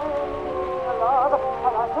broken, love,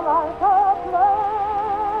 like a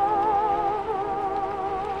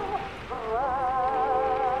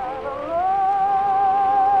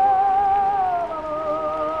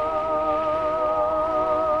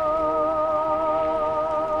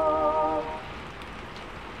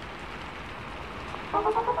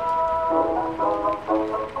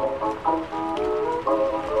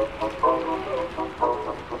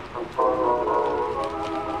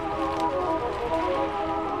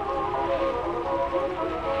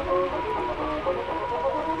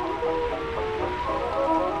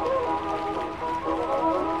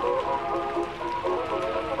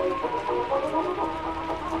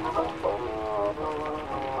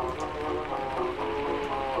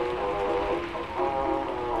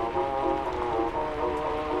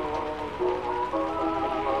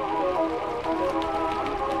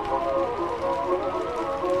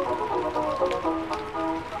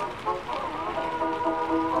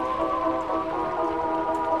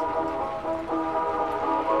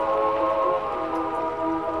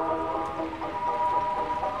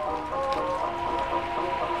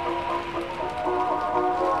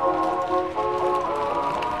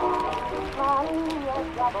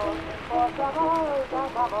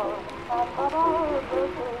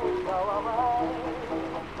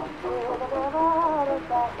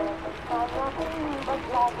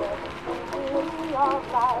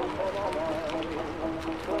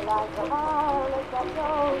like the violet that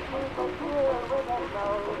goes through the tear with a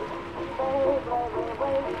rose. They bravely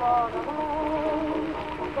wait for the rain.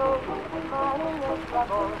 So smiling with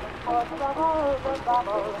trouble, for trouble the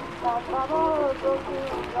bubble, that bubble will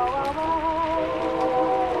soon go away.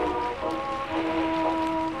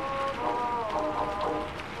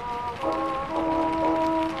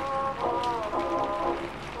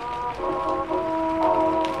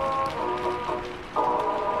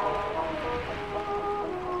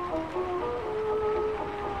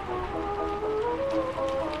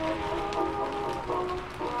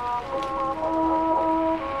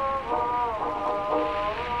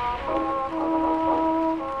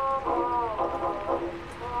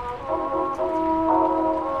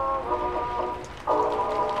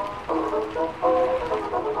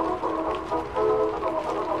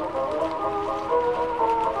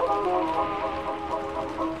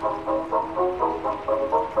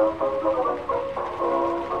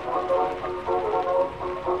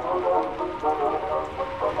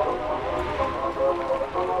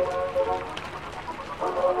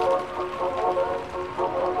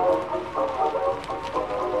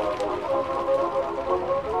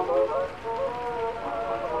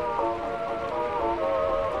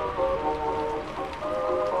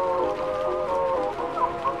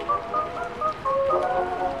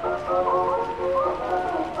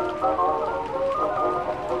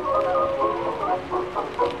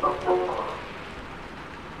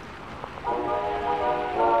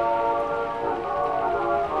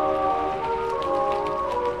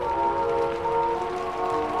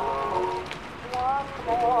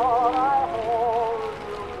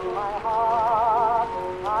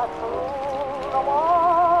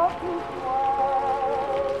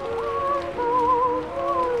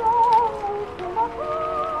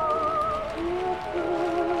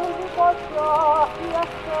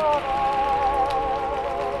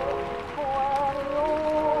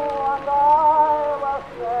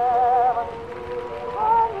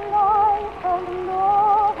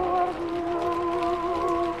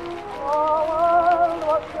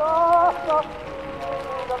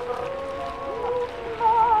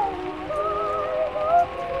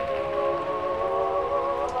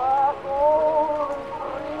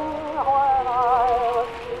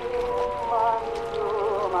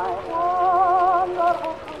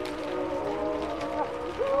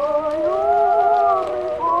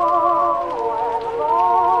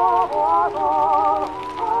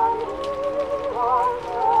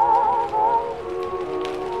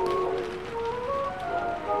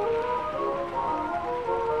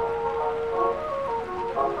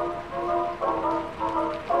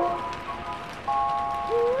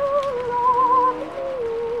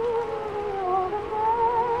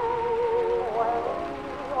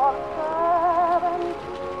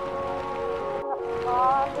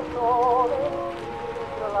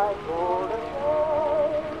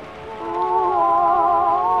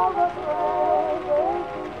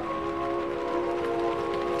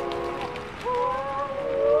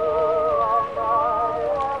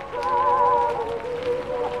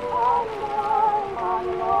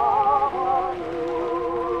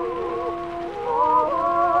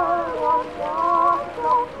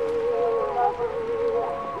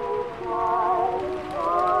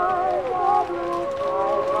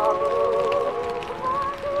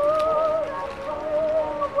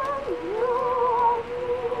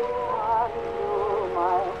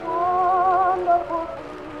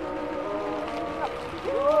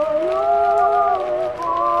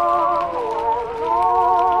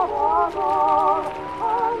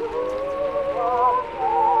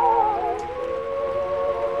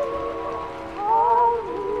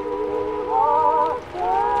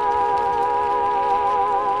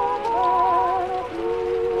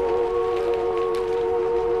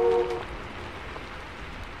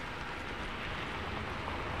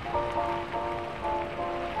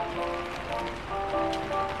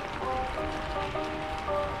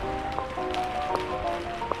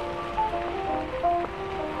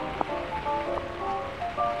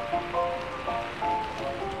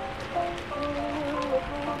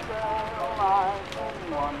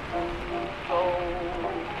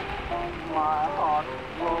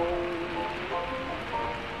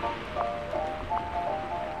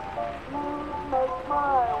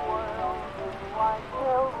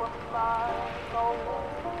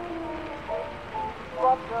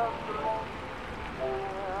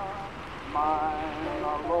 mine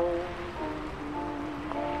alone to be.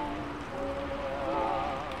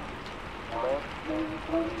 Let me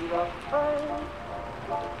see the face,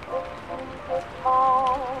 the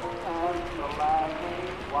small and the last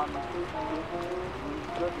one to kiss me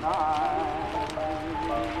goodnight.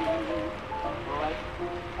 Let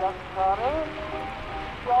me just caress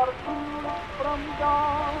your tears from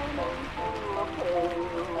dawn into a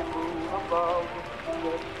pale moon above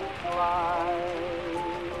the light.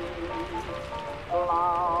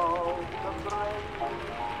 Clouds of gray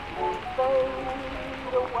will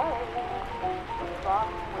fade away, the sun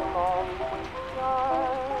will always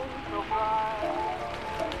shine so bright.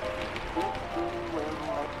 If you will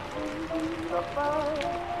let me be the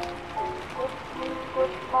first, if you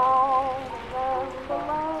could fall and the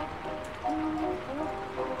last, you kiss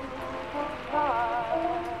me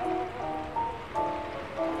goodnight.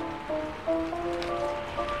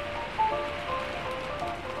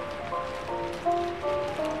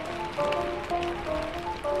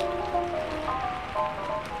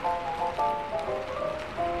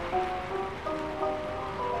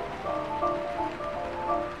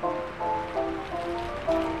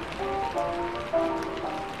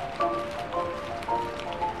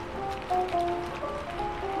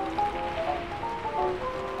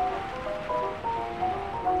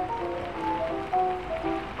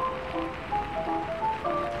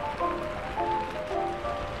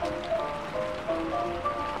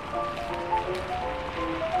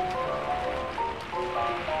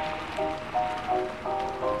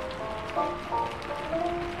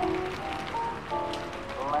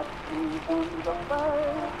 Let me be the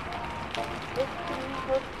first, if you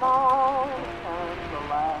could fall, and the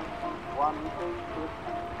last one to kiss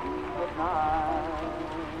you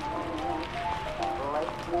goodnight.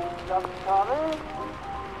 Let me just caress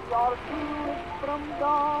your tears from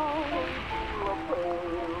dawn to a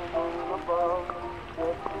pale moon above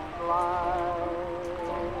this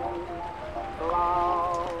light.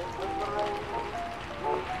 Clouds and rain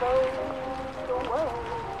will fade away,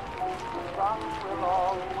 the sun will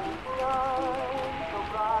always shine so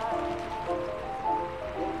bright.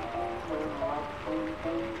 If you will let me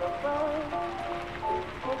be the first,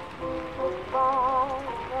 if you could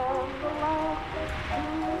fall and the last,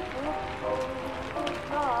 you kiss me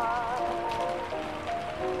goodnight.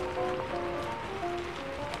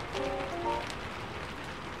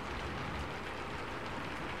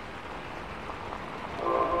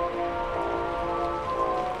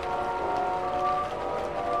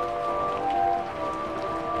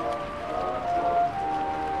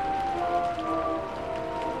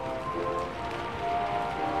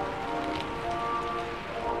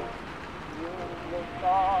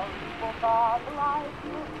 God like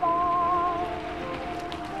you fall,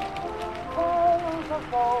 tales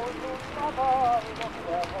of those who never looked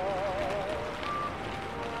ahead.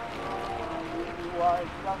 You are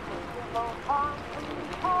just a single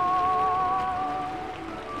constant call,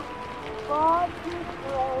 but you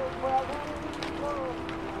stray where the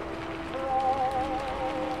angels tread.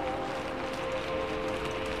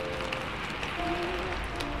 She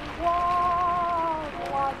was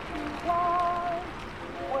what she was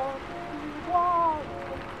when she was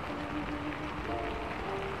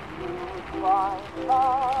you find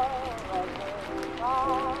her again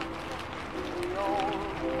on the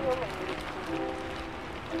old village street.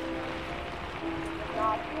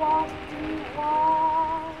 Not what she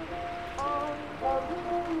was on the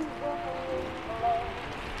reason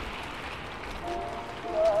place.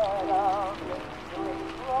 Instead of the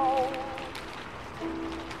straight road,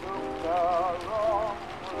 took the wrong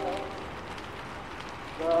way.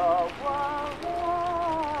 The world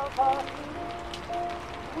never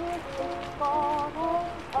with its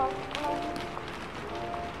formal complaint.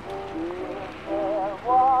 If there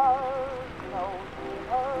was no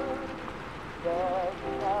hurt,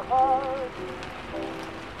 there'd never be.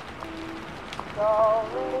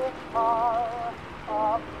 So lift her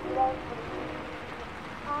up gently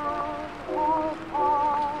and help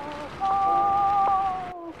her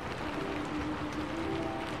go free.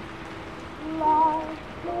 Like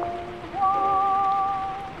she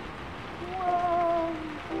was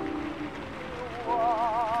when she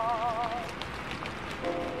was free.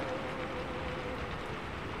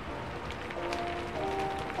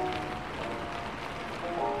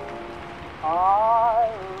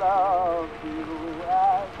 I love you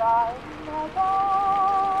as I never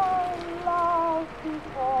loved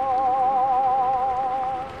before.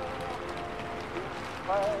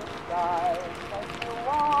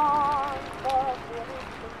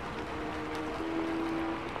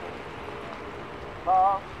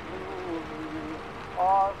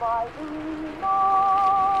 for my dream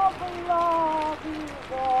of love is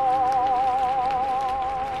there.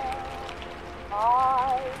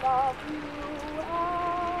 I love you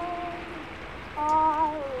and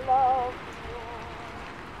I love you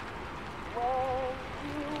when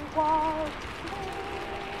you was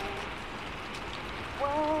sweet,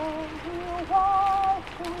 when you was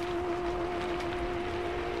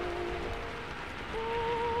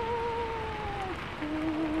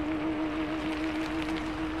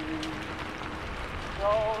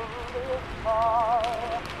so lift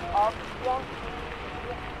her up gently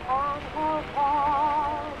and help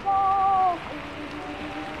her go free,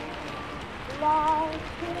 like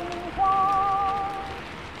she was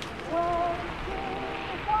when she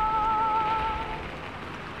was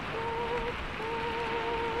 16.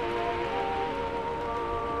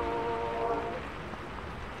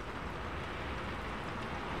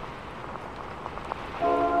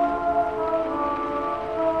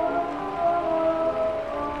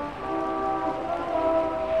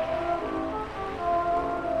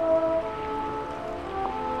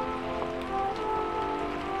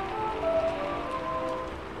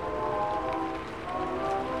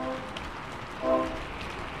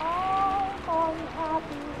 I'm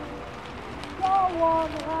unhappy, so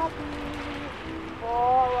unhappy,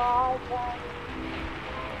 for I can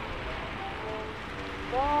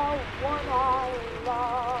the one I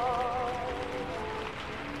love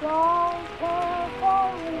don't care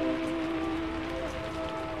for me.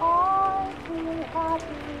 I'd be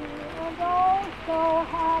happy and oh so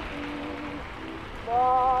happy,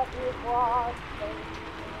 but it was fate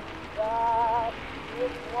that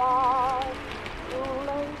it was too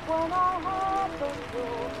late when I happened to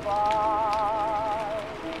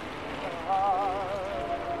find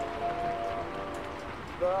her.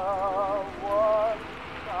 The one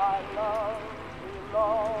I love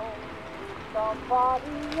belongs to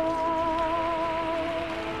somebody else.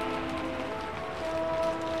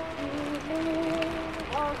 She leaves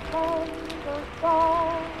her tender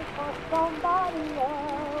song for somebody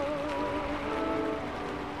else.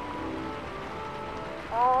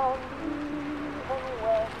 And even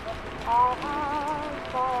when I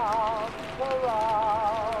have my arms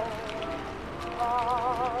around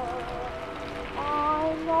her,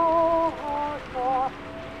 I know her thoughts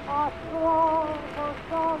are strong for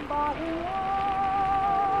somebody else.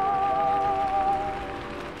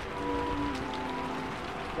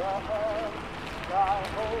 The hand I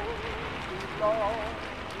hold belongs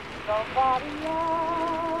to somebody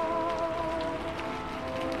else.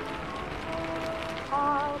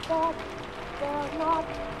 I bet they're not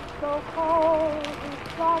so cold with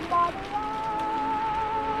somebody else.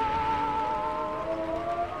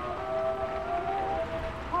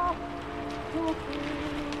 To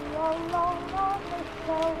be alone on the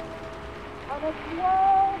shelf, and it's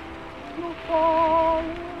worth to fall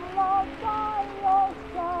in love by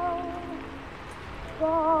yourself.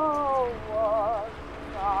 The one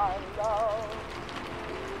I love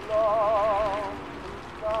belongs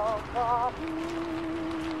to somebody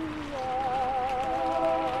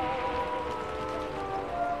else.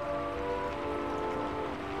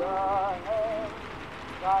 The hand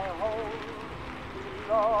I hold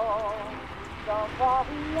belongs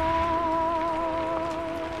somebody else.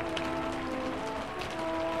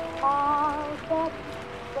 I bet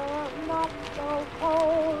they're not so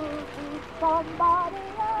cold to somebody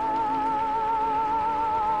else.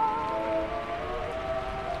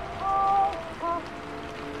 Oh, come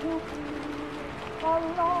to be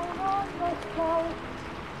alone on the shelf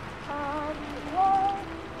and wait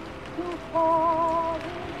to fall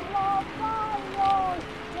in love by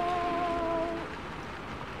yourself.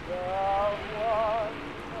 The one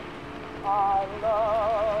I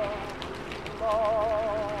love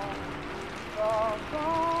belongs to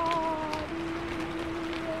somebody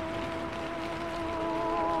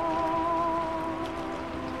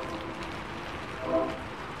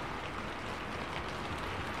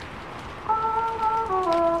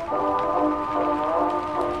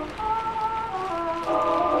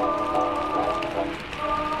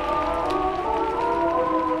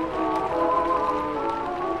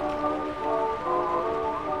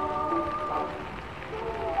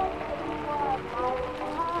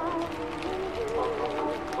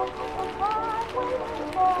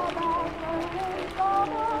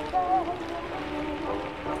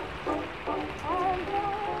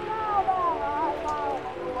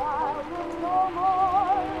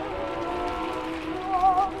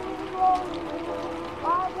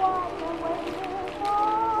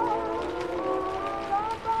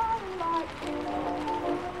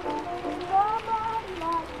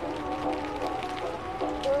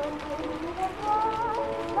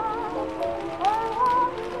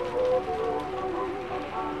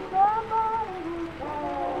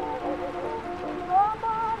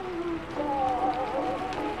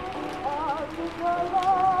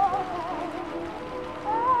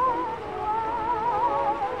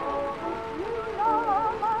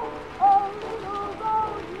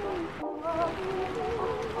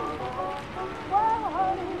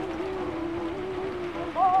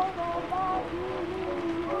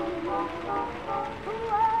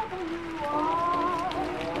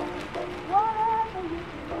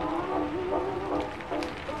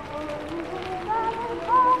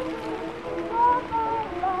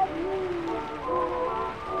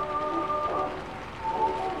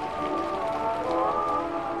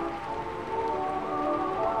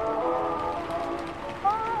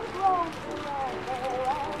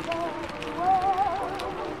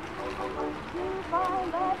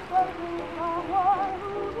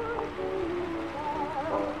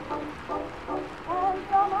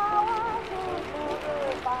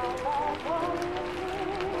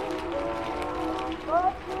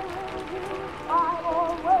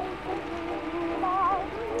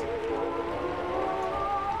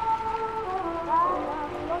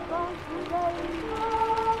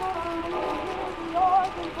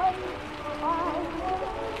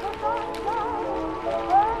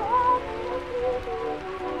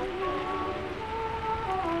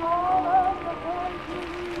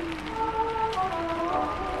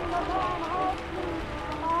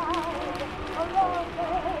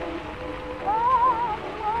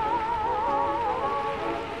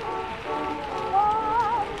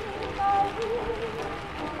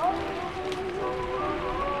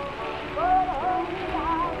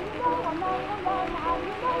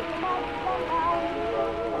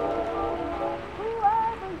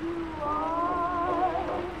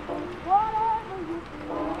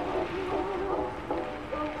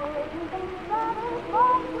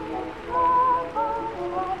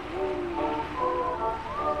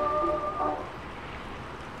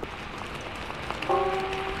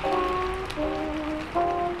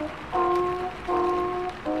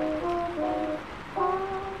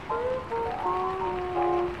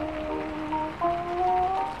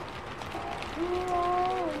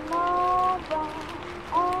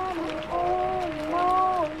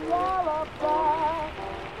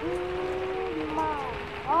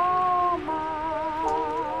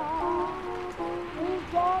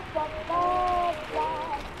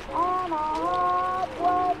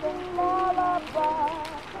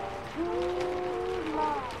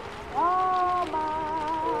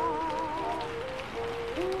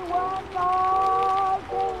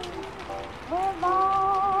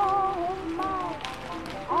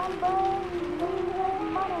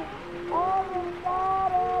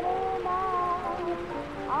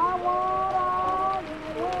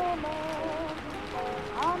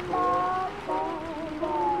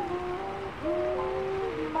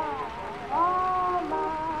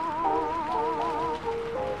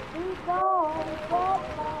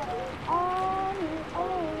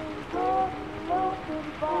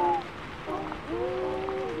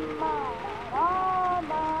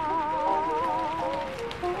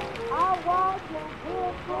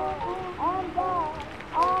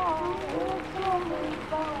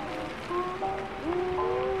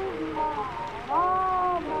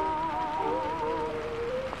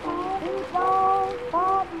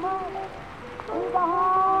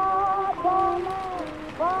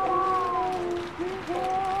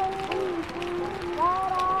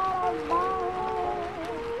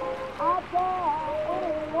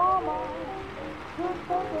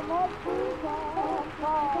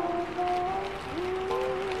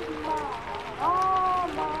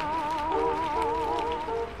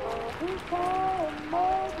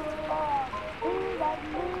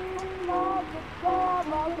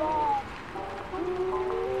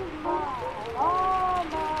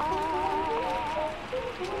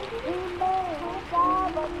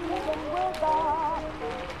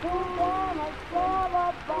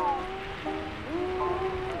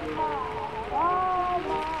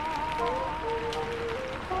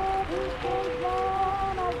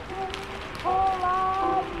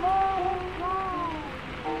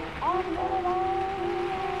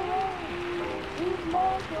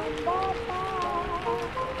thinking that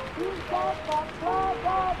now he's got the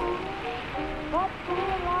pleasure of me, but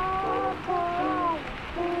still I'm crying.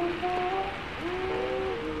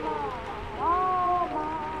 He's mine, all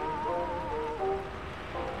mine.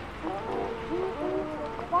 He eats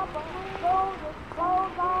his supper, throws his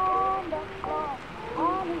clothes on the floor,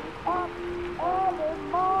 and he's up every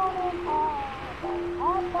morning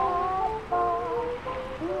at that door.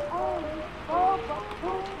 He ain't so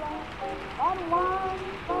particular, but one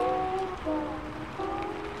thing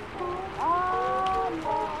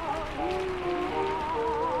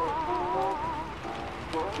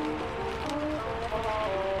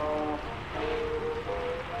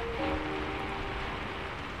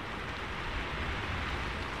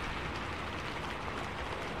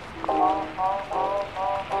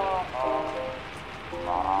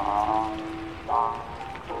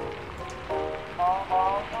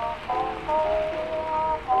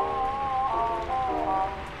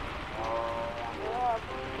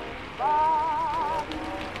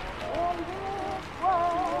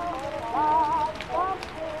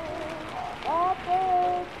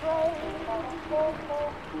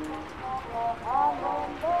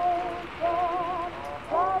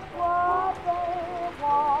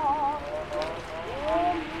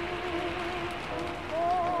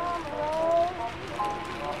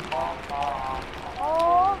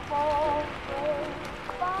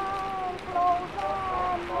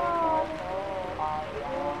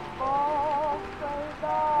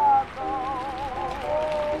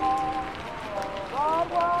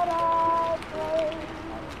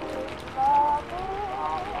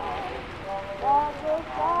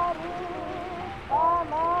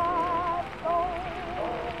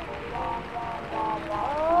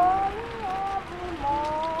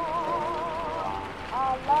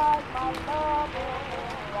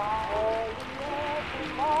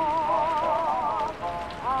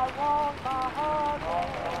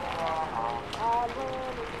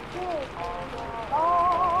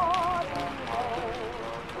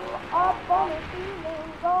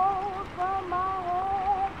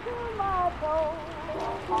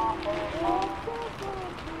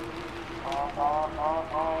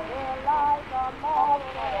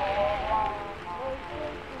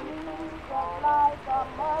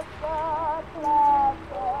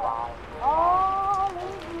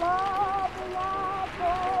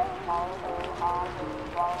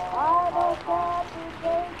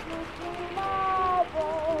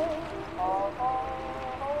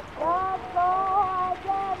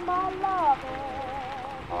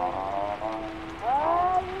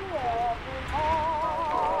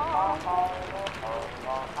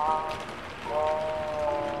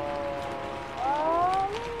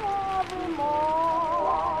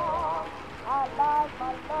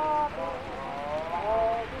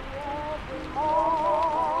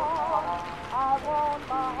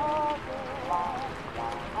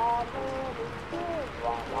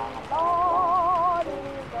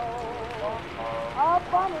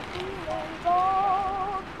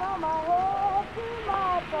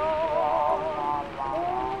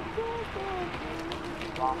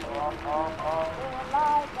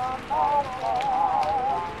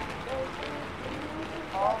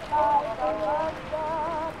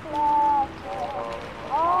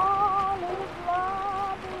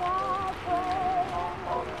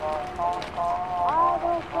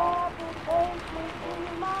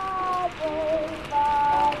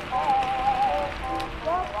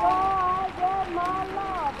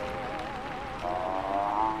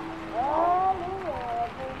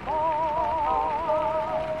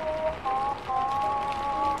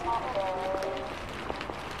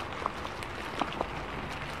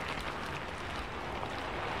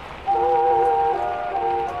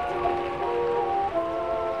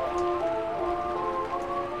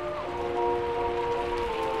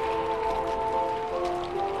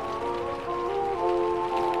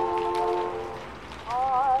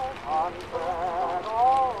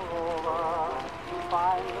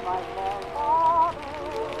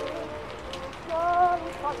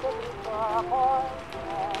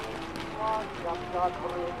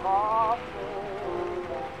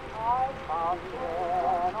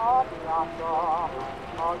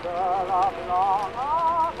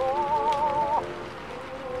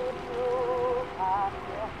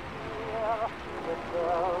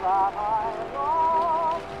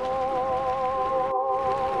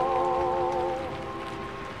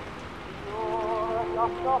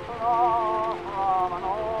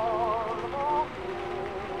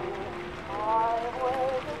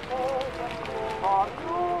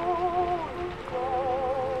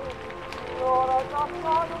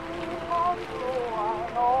I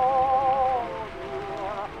know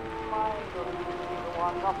he's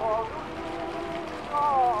for the dreams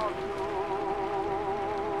of you.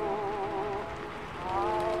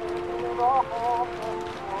 I'm the hope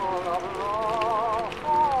that's full of love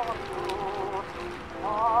for you.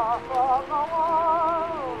 Far from the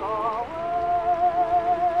world away,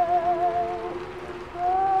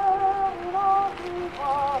 very no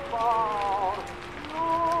deeper far.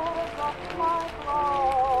 You're just my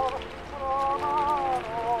love from an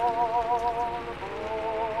old book.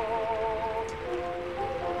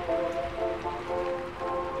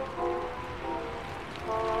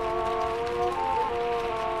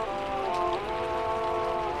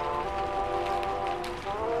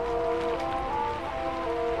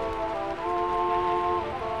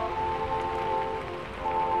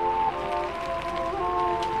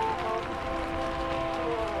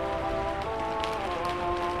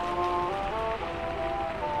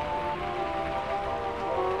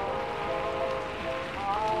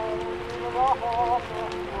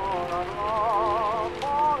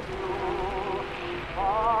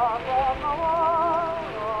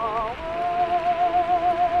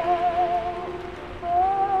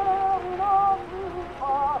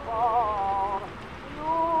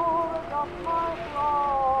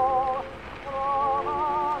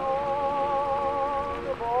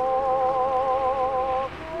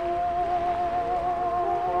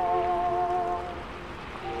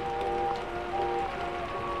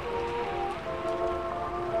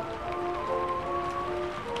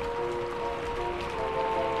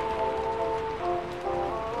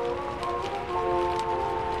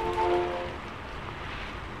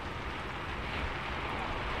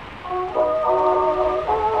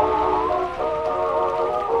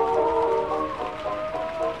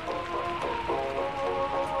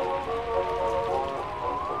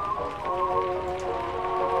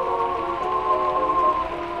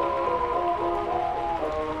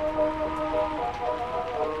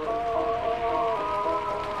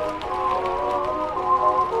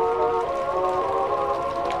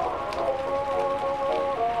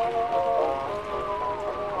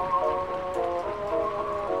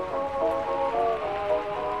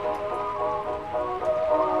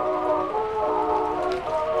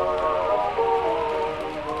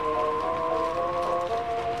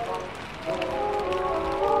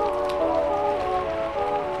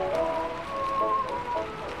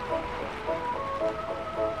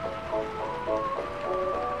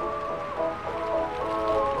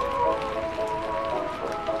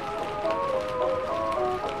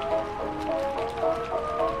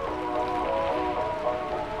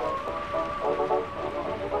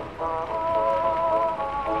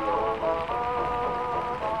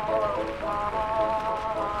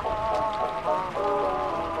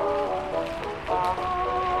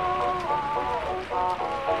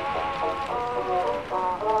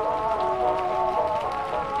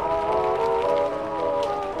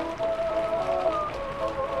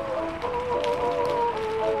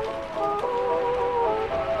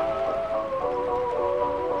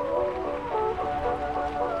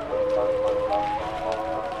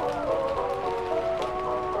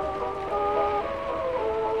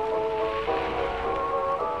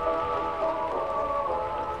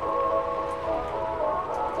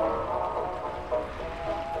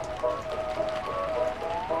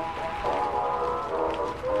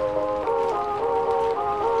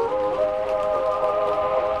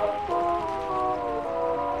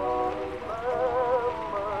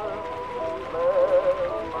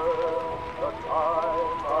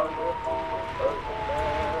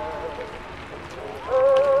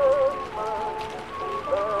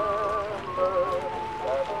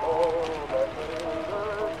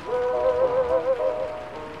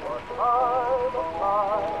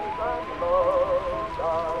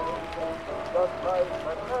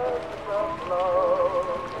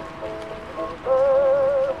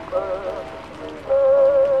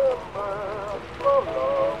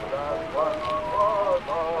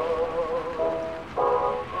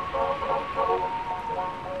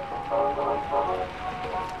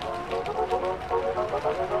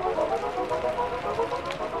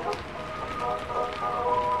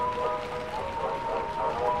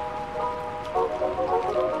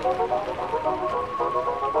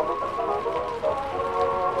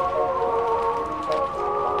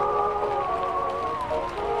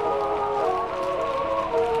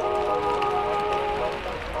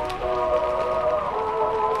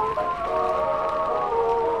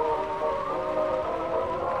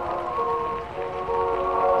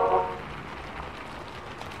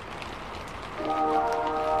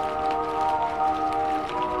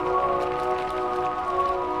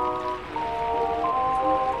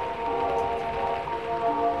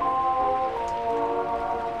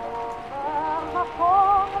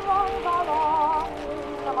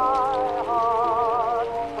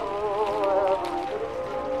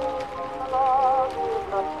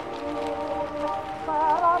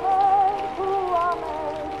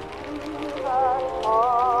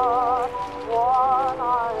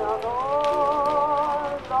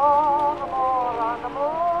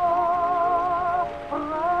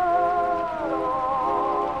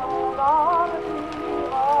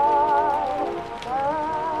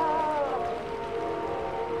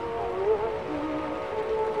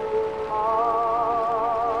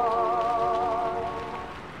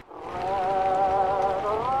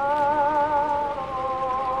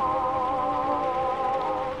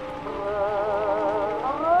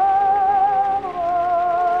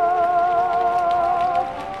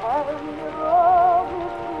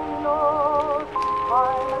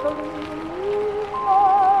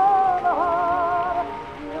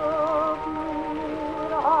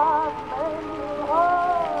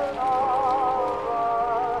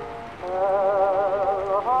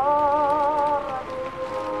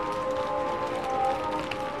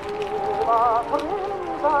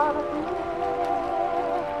 vanity,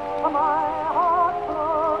 my heart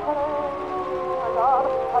broken, God,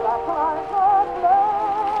 that's like a flame.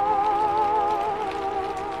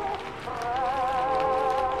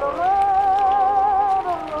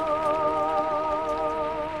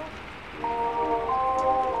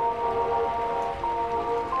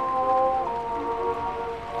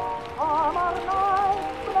 Summer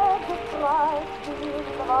night, bled with bright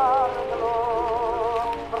beams of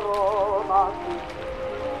afterglow, romantic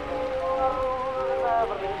rules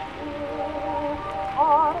every sea,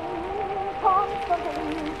 honey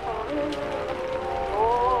constantly thrills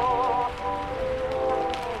oh,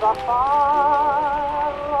 the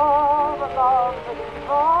fire of love's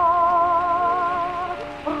desire,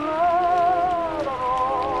 red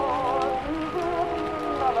roses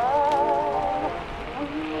in the lane,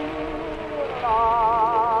 will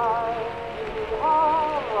I see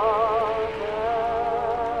her again?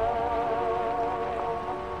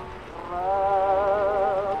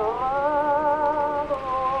 Red, red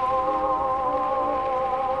rose,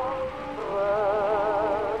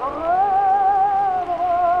 red, red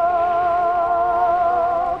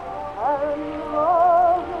rose, and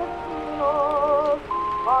roses she knows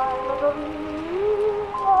I'm a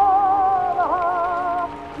dream of her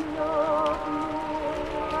beauty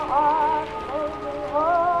has made me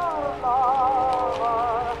her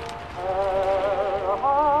lover, her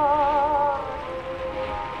heart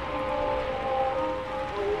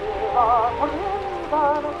with a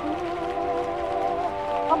crimson tear,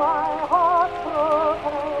 my heart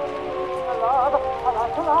proclaims love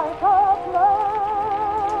that's like a flame.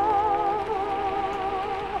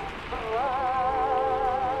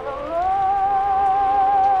 Red,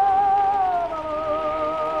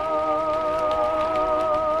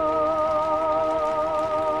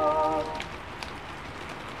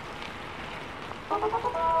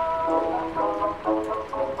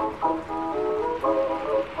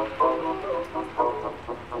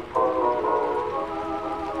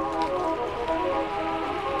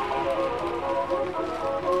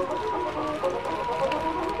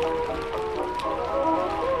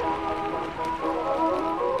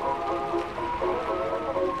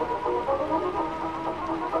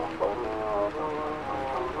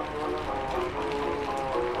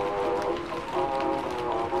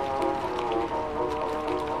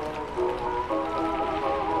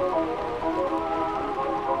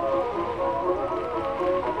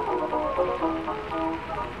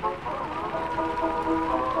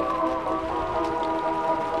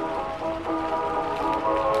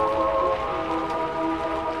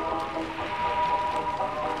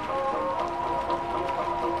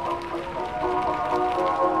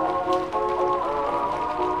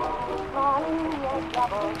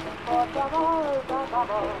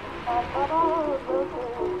 and bubbles will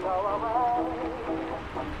soon go away.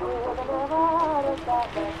 With a river of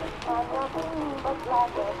sadness and nothing but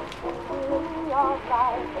gladness into your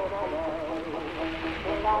life in a day.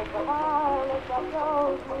 Like the violets that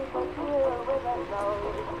grows beneath the chill with the snow,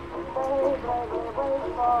 they bravely wait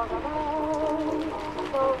for the rain.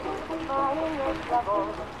 So smiling at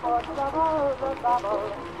trouble, for trouble the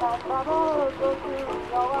bubble, and bubbles will soon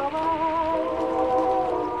go away.